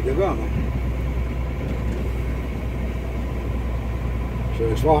parkida ka? See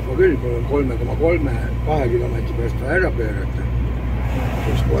oleks vahva küll, kui on 3,3 kilomeetri pärast vaja ära pöörata.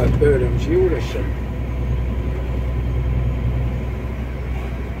 Sest kohe pööramise juures seal.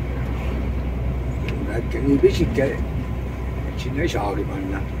 Äkki nii pisike, et sinna ei saagi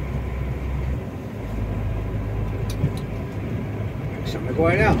panna. Eks saame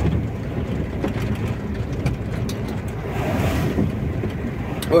kohe näha.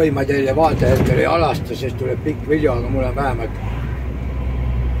 Oi, ma teile vaatajatele ei alasta, sest tuleb pikk video, aga mul on vähemalt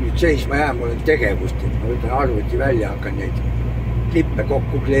nüüd seisma jää, mul on tegevust. Ma võtan arvuti välja, hakkan neid klippe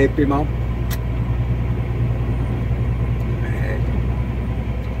kokku kleepima.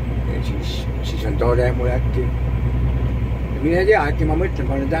 Siis on tore mul äkki. Mine tea, äkki ma mõtlen,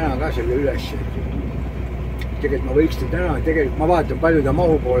 panen täna ka selle üles. Tegelikult ma võiks täna, tegelikult ma vaatan, palju ta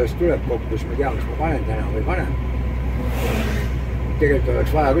mahu poolest tuleb kokku, siis ma tean, kas ma panen täna või panen. Tegelikult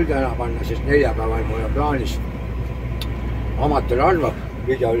oleks vaja küll täna panna, sest neljapäeval mul on plaanis Amatöör arvab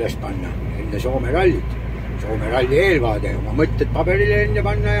video üles panna enne Soome rallit. Soome ralli eelvaade, oma mõtted paberile enne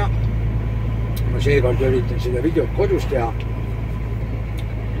panna ja ma seekord üritan seda videot kodus teha.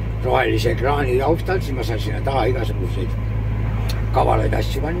 Rohelise ekraani taustal, siis ma saan sinna taha igasuguseid kavalaid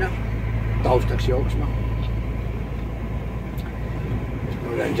asju panna, taustaks jooksma.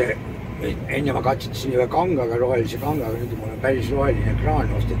 Mul on see, enne ma katsitasin ühe kangaga, rohelise kangaga, nüüd mul on päris roheline ekraan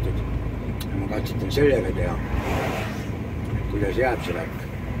ostetud. Ja ma katsitan sellega teha, et kuidas jääb see värk.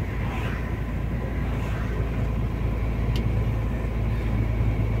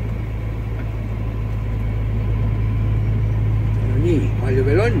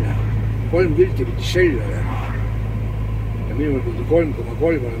 3 kilti pidi sell olema. Ja minul pidi 3,3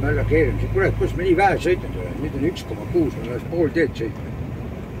 olema ära keeramise. Kurat, kus me nii vähe sõitnud olen? Nüüd on 1,6, ma olen pool teed sõitnud.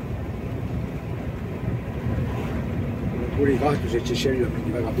 Kuri kahtlus, et see sell on mingi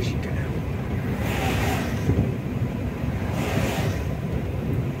väga pisikene.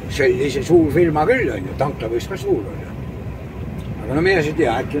 Selli see suur firma küll on ju, tankla võis ka suur on ju. Aga no meie see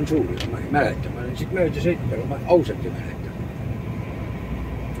tea, äkki on suur, ma ei mäleta, ma olen siit mööda sõitnud, aga ma ausalt ei mäleta.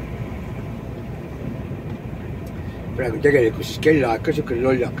 Praegu tegelikult siis kellaaeg ka siukene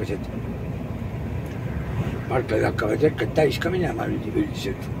lollakas, et parklad hakkavad rekkad täis ka minema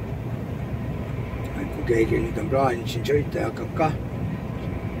üldiselt. Kui keegi nüüd on plaaninud siin sõita ja hakkab ka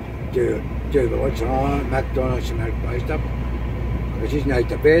tööga otsa, McDonaldsi märk paistab. Aga siis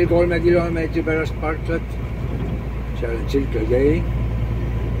näitab veel 3 kilomeetri pärast parklat. Seal on Circle K.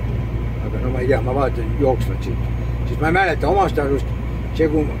 Aga no ma ei tea, ma vaatan jooksvalt siit. Siis ma ei mäleta omast arvust, see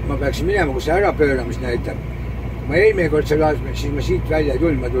kui ma peaksin minema, kus see ärapööramist näitab. Kui ma eelmine kord selle ajas, siis ma siit välja ei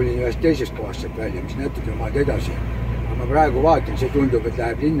tulnud, ma tulin ühest teisest kohast sealt välja, mis natuke maad edasi. Aga ma praegu vaatan, see tundub, et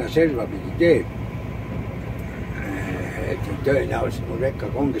läheb linna serva pidi teeb. Et tõenäoliselt mul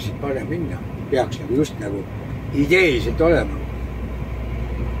rekkaga ongi siit parem minna. Peaks nagu just nagu ideeliselt olema.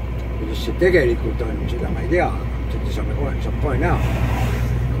 Kuidas see tegelikult on, seda ma ei tea. Seda saab kohe näha.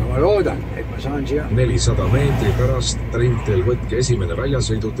 Aga ma loodan, et ma saan siia 400 meetri pärast ringteel võtke esimene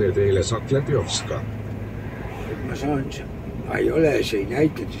väljasõidutee teile Saklepjovska. Et ma saan siia. Ei ole, see ei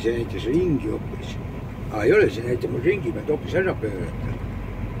näitati, see näitas ringi hoopis. Ei ole, see näitab mul ringi pealt hoopis ära pöörata.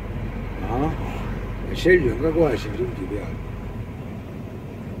 Aha. Ja selli on ka kohe siin ringi peal.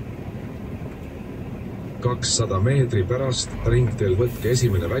 200 meetri pärast ringteel võtke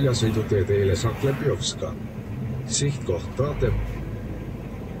esimene väljasõidutee teile Saklepjovska. Sihtkoht Pratev.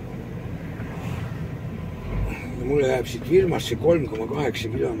 Mulle läheb siit firmasse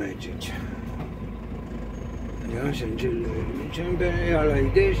 3,8 kilomeetrit. Ja see on hea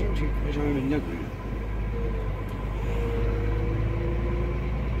idee siin, siit me saame minna küll.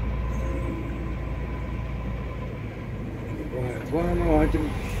 Kohe ma vaatan,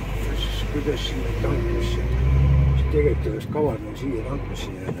 kuidas sinna tanklusse. Tegelikult oleks kavad mul siia tanklusse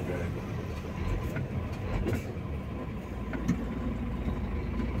jääda praegu.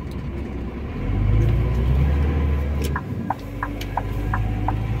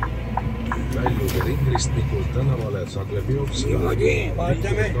 Väljuge ringristmikult tänavale Saklepjovska. Niimoodi,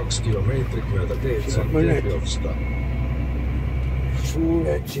 vaatame. 2 kilomeetrit mööda teed Saklepjovska.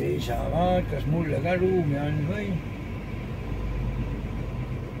 Suured seisavad, kas mulle ka ruumi on või?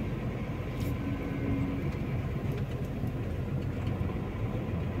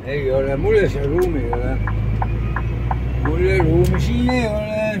 Ei ole, mulle seal ruumi ei ole. Mulle ruumi siin ei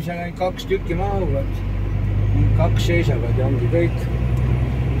ole, seal on 2 tükki mahuvad. 2 seisavad ja ongi kõik.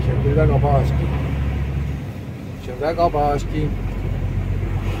 See on küll väga pahasti. See on väga pahasti.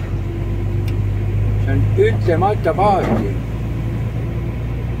 See on ütlemata pahasti.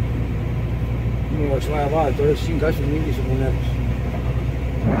 Mul oleks vaja vaadata, oleks siin kasvõi mingisugune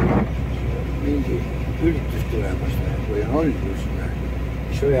mingi üritus tulemas või on olnud just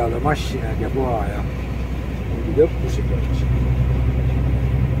sõjale massinad ja puha ja mingid õppused oleks.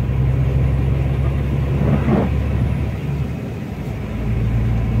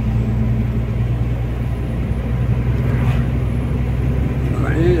 Aga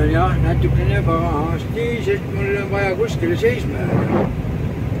nüüd on jah natukene pahasti, sest mul on vaja kuskile seisma jääda.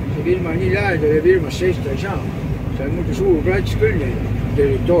 See firma on nii lähedal ja firmas seista ei saa. See on muidu suur plats küll neil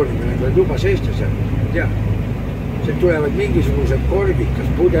territooriumil, aga luba seista seal, ei tea. Sealt tulevad mingisugused korgid, kas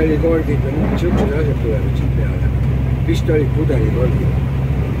pudelikorgid või mingid siuksed asjad tulevad siin peale. Vist olid pudelikorgid.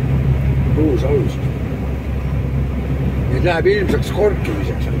 Kuus alust. Need läheb ilmsaks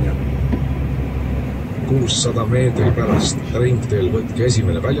korkimiseks, on jah. 600 meetri pärast ringteel võtke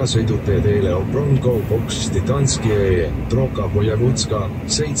esimene väljasõidutee teile Obrongo Boks Titanski Troka Pojavutska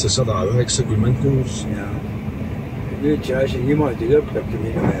 796. Ja nüüd see asi niimoodi lõpebki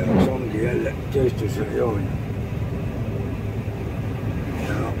minu jaoks, ongi jälle tööstusrajoon.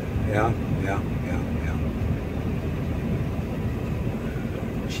 Ja.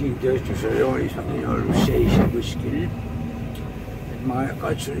 Siin tööstusrajoonis on minu arvus seisa kuskil. Ma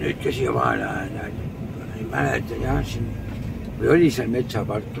katsun nüüd ka siia vahele ajada. Ei mäleta, jah, siin või oli seal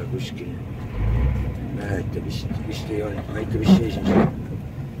metsaparkla kuskil. Mäleta, vist ei olnud. Ma ikka vist seisin seal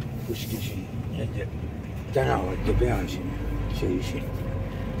kuskil siin nende tänavate peal siin seisin.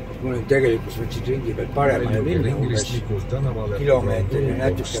 Mul on tegelikult mõtlesid ringi pealt paremale minna umbes kilomeetri ja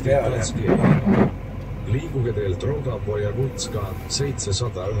natuke peale. Liiguge teel Troga Pojavutska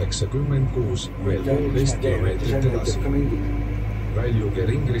 796 veel 15 kilomeetrit edasi. väljuge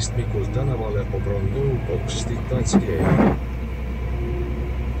ringristmikult tänavale Obrongu Pokstitantskee.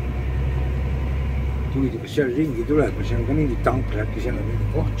 Tuvida, kas seal ringi tuleb, kui seal on ka mingi tank, äkki seal on mingi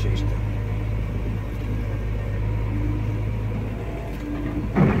koht seista.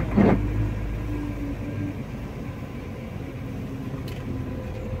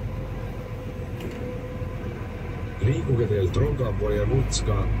 Liiguge teel Droga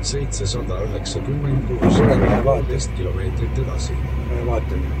Vojevutska 796 kilomeetrit edasi.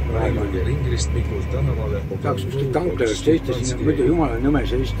 Väljuge ringristmikult tänavale tahaks kuskil tanklarist seista, siin on muidu jumala nõme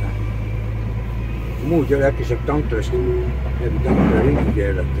seista. Muud ei ole äkki saab tanklarist läbi tanklara ringi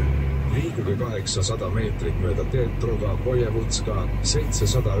keelata. Liiguge 800 meetrit mööda teed Droga Vojevutska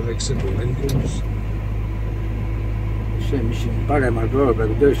 796. See, mis siin paremal pool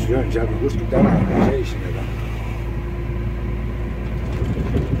praegu tööstus on, seal on kuskil tänavale seisneda.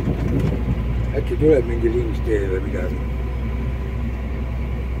 Äkki tuleb mingi ringstee või midagi.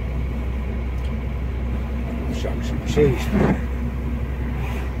 Saaks seisma.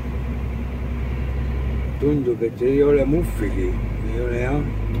 Tundub, et ei ole muffigi. Ei ole jah.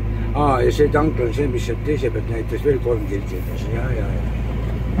 Ja see tankla on see, mis sealt teise pealt näitas veel 3 kiltides. Ja.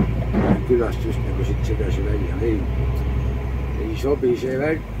 Külast just nagu siit sedasi välja. Ei sobi see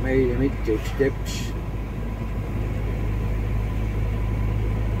värk meile mitte üks teps.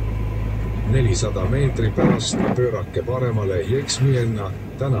 400 meetri pärast pöörake paremale Jeksmienna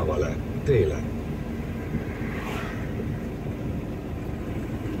tänavale Teile.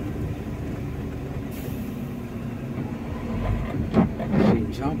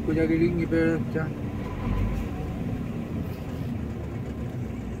 Siin saab kuidagi ringi pöörata.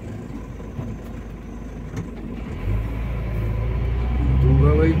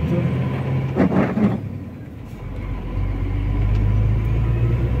 Tuuga võitu.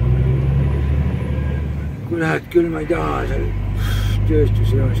 Kui lähed küll, ma ei taha seal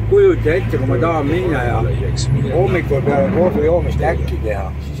tööstuse joomist. Kujuta ette, kui ma tahan minna ja hommikul peale kohvi joomist äkki teha,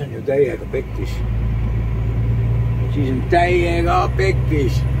 siis on ju täiega pekkis. Siis on täiega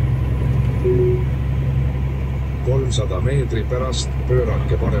pekkis. 300 meetri pärast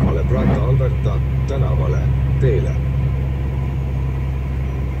pöörake paremale Prata Alberta tänavale Teile.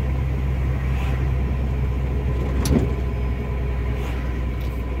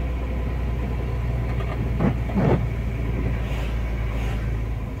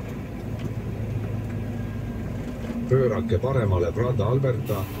 Pöörake paremale Prada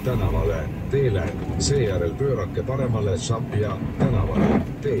Alberta tänavale Teile, seejärel pöörake paremale Sapja tänavale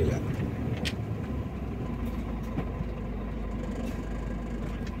Teile.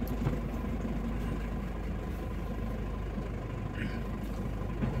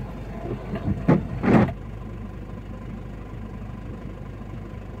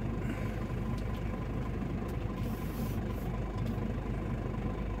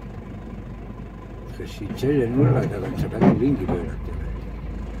 Kas siit selle nurga tagant saab äkki ringi pöörata?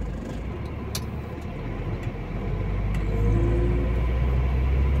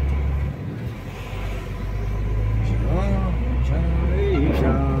 Ei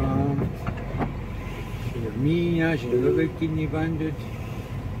saa. Siin on minna, siin on ka kõik kinni pandud.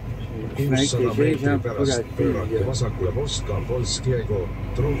 600 meetri pärast pöörake vasakule Voska Polskiego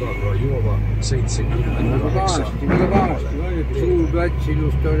Droga Krajova 78. Väga paasti, suur plats,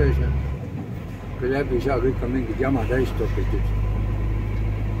 ilus tores. Läbi ei saa, kõik on mingid jama täis topitud.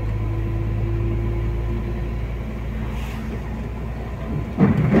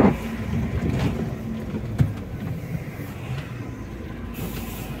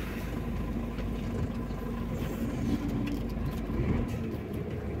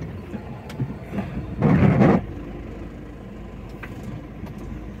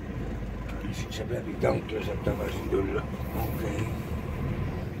 Siis saab läbi tankla saab tagasi tulla. Okei.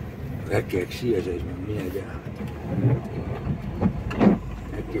 Äkki jääks siia seisma, mine tea.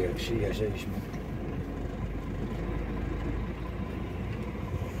 Äkki jääks siia seisma.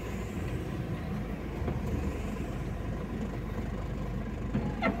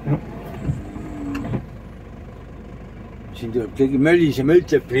 Siin tuleb keegi mölisema,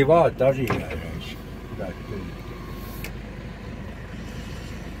 ütleb privaatariga.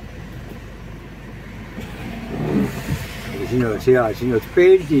 Siin oleks hea, siin oleks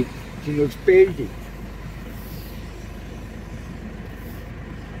peldid. Siin oleks peldid.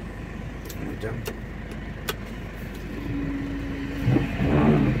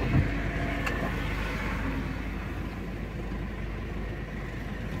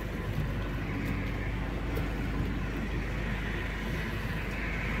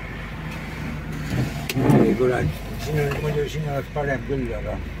 Ei, kuule, siin oleks parem küll,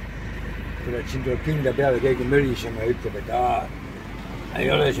 aga kuule, siin tuleb kindla peale keegi mölisema ja ütleb, et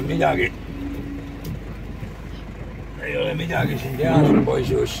ei ole siin midagi. Ei ole midagi siin teha, sul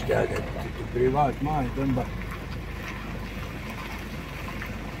poisi just tead, et privaatmaa ei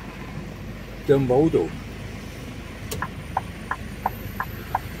tõmba udu.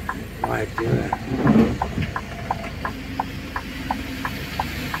 Vahet ei ole.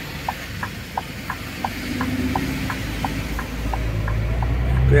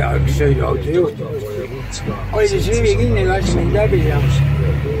 Pea üks sõiduauto juhtus. Hoidis rivi kinni, lassi mind läbi ja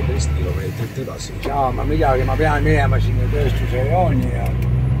 1,5 kilomeetrit edasi. Saama midagi, ma pean minema sinna tööstuse jooni ja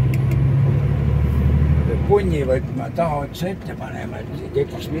punni võtma, taha otsa ette panema, et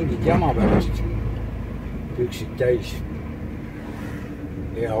tekiks mingit jama pärast. Püksid täis.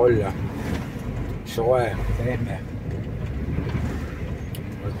 Hea olla. Soe, pehme.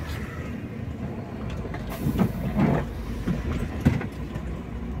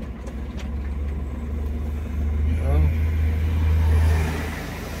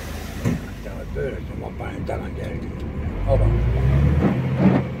 Ma panen tagant järgi.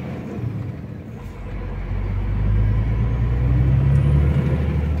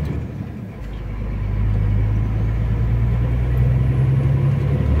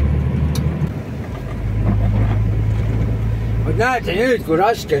 Näete nüüd, kui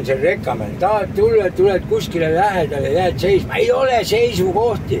raske on seal rekamel. Tahad tuled kuskile lähedale ja jääd seisma. Ei ole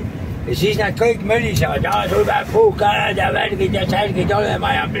seisukohti. Ja siis nad kõik mölisevad. Sul peab puhkajad ja värgid ja särgid olema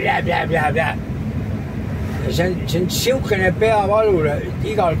ja blä. See on siukene peavalu,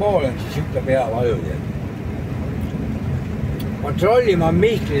 igal pool on siuke peavalu. Kontrollima on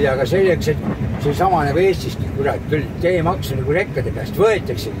Mihklid, aga selleks, et see sama nagu Eestiski, kurat, küll teemaksu nagu rekkade käest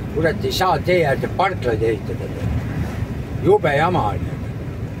võetakse, kurat ei saa tee äärde parklaid ehitada. Jube jama on.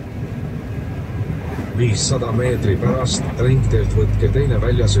 500 meetri pärast ringteelt võtke teine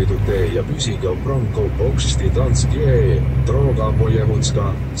väljasõidutee ja püsige Obronko Pokšti Tanskie Droga Pojevutska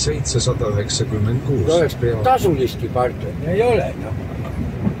 796. Oleks tasuliski parklaid, ei ole, noh.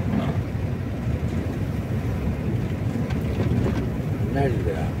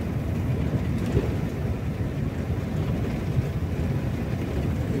 Nälga.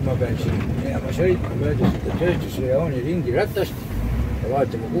 Nüüd ma pean siin minema sõitma mööda seda tööstusrejooni ringi ratast ja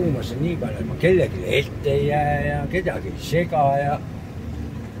vaatama, kuhu ma saan nii palju, et ma kellegi ette ei jää ja kedagi ei sega ja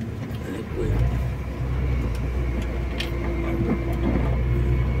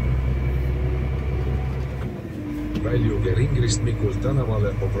väljuge ringristmikult tänavale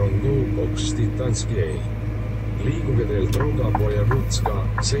Obronko Pokšti Tanskie. Liiguge teel Droga Pojevutska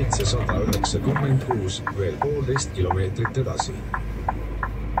 796 veel 1,5 kilomeetrit edasi.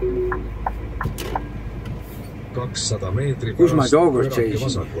 200 meetri pärast pöörake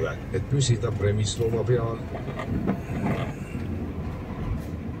vasakule, et püsida premislova peal.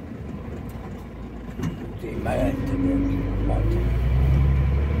 Ei mäleta, vaatame.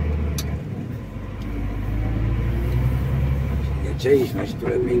 Seisma, siis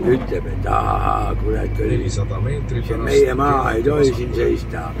tuleb mingi ütleb, et ahaa, kurat, 400 meetri pärast. Meie maa ei tohi siin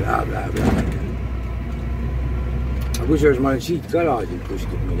seista, bla. Aga kusjuures ma olen siit ka laadinud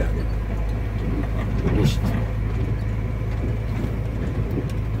kuskilt midagi. Vist.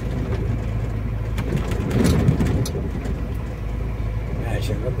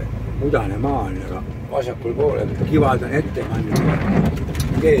 See on ka mudane maa on, aga vasakul poole kivad on ette pannud.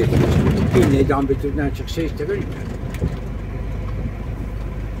 Keegi kinni ei tambitud, näed, saaks seista küll.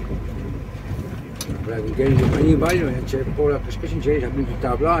 Praegu kell juba nii palju, et see poolakas ka siin seisab, nüüd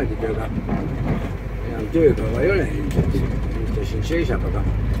tahab laadida, aga enam tööpäeva ei ole ilmselt. Nüüd ta siin seisab, aga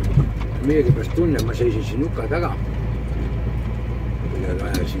millegipärast tunnen, ma seisin siin nuka taga. Millega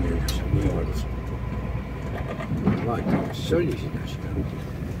ajasin ennast minu arvust. Vaatame, kas see oli siin asi.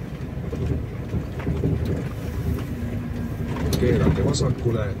 Keerake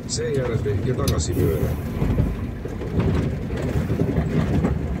vasakule, seejärel tehke tagasi pööre.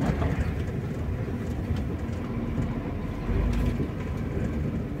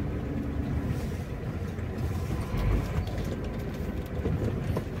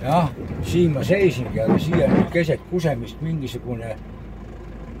 Jah, siin ma seisingi, aga siia nüüd keset kusemist mingisugune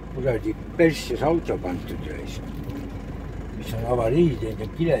kuradi persses auto pantud reis, mis on avariid ja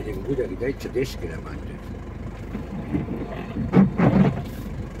kiledega kuidagi täitsa keskele pandud.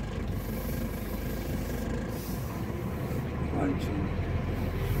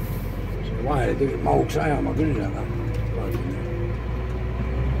 Selle vahele tegelikult mahuks ajama küll, aga vaatame.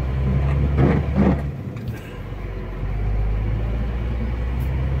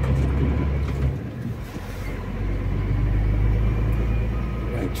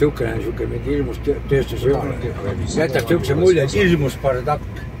 Siuke mingi ilmus tööstusjoon. Jätab siukse mulje, et ilmus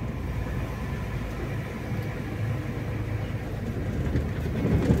bardakk.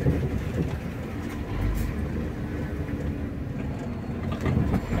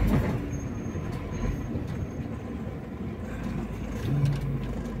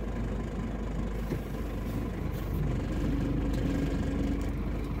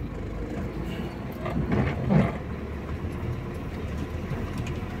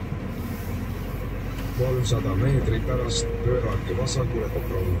 300 meetri pärast pöörake vasakule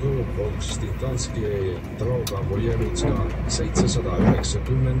Droga Vojevutska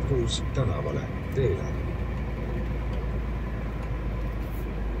 796 tänavale Teile.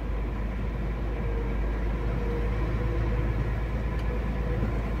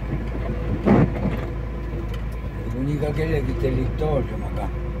 Kuni ka kellegi territoorium, aga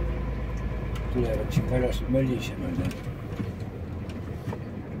tulevad siin pärast mölisemad.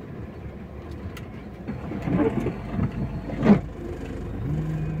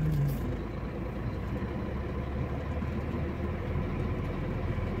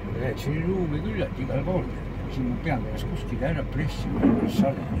 Siin oli ruumi küllalt igal pool. Siin ma pean ennast kuskile ära pressima, kuidas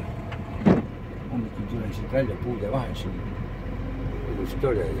sarnane. Hommikul tulen siit välja puude vahel siin. Ilus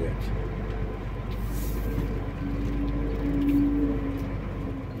tore tead.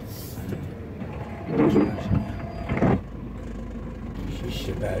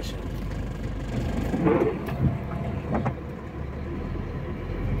 Sisse pääsen.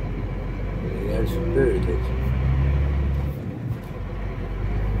 Järsud pöörded.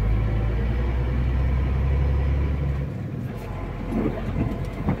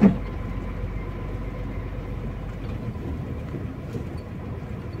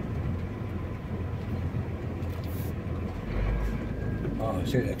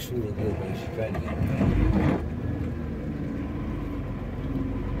 See läks suure töö peale siit välja.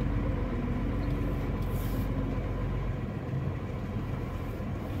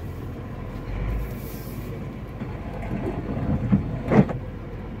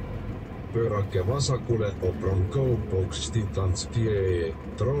 Pöörake vasakule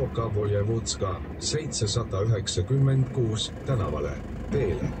Droga Vojevutska 796 tänavale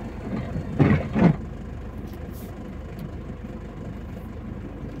Teile.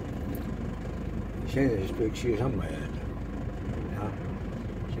 Iseenesest võiks siia samma jääda. Ja,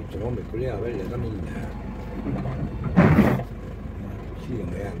 siit on hommikul hea välja ka minna. Siia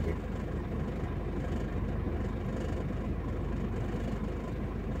ma jäängi.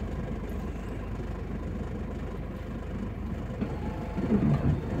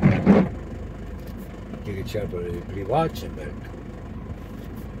 Tegelikult seal oli privaatsem värk.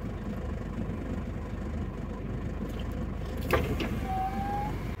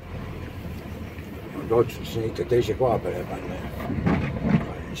 Otsustasin ikka teise koha peale panna.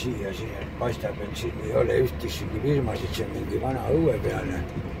 Panen siia paistab, et siin ei ole ühtissegi firmasid, see on mingi vana õue peale.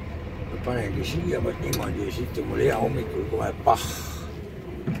 Panengi siia niimoodi ja siit on mul hea hommikul kohe pah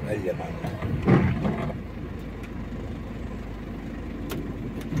välja panna.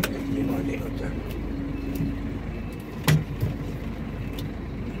 Niimoodi võtan.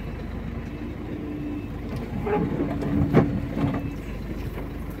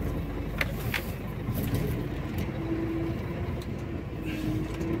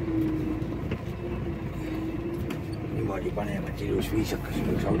 Paneme, et ilus viisakas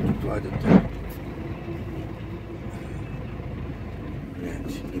võiks autot vaadata. Näed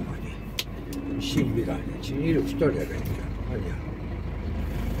siin niimoodi. Mis siin viga on? Siin ilus tore kõik on ja.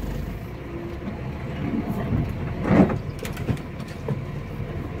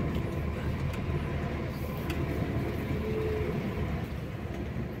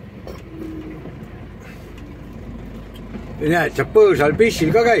 Näed, saab põõsal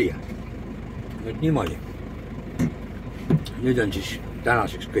pissil ka käia. Nüüd niimoodi. Nüüd on siis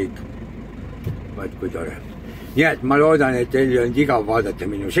tänaseks kõik. Vaat kui tore. Nii et ma loodan, et teil on igav vaadata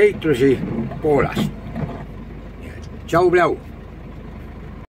minu seiklusi Poolast. Tšau, pljau!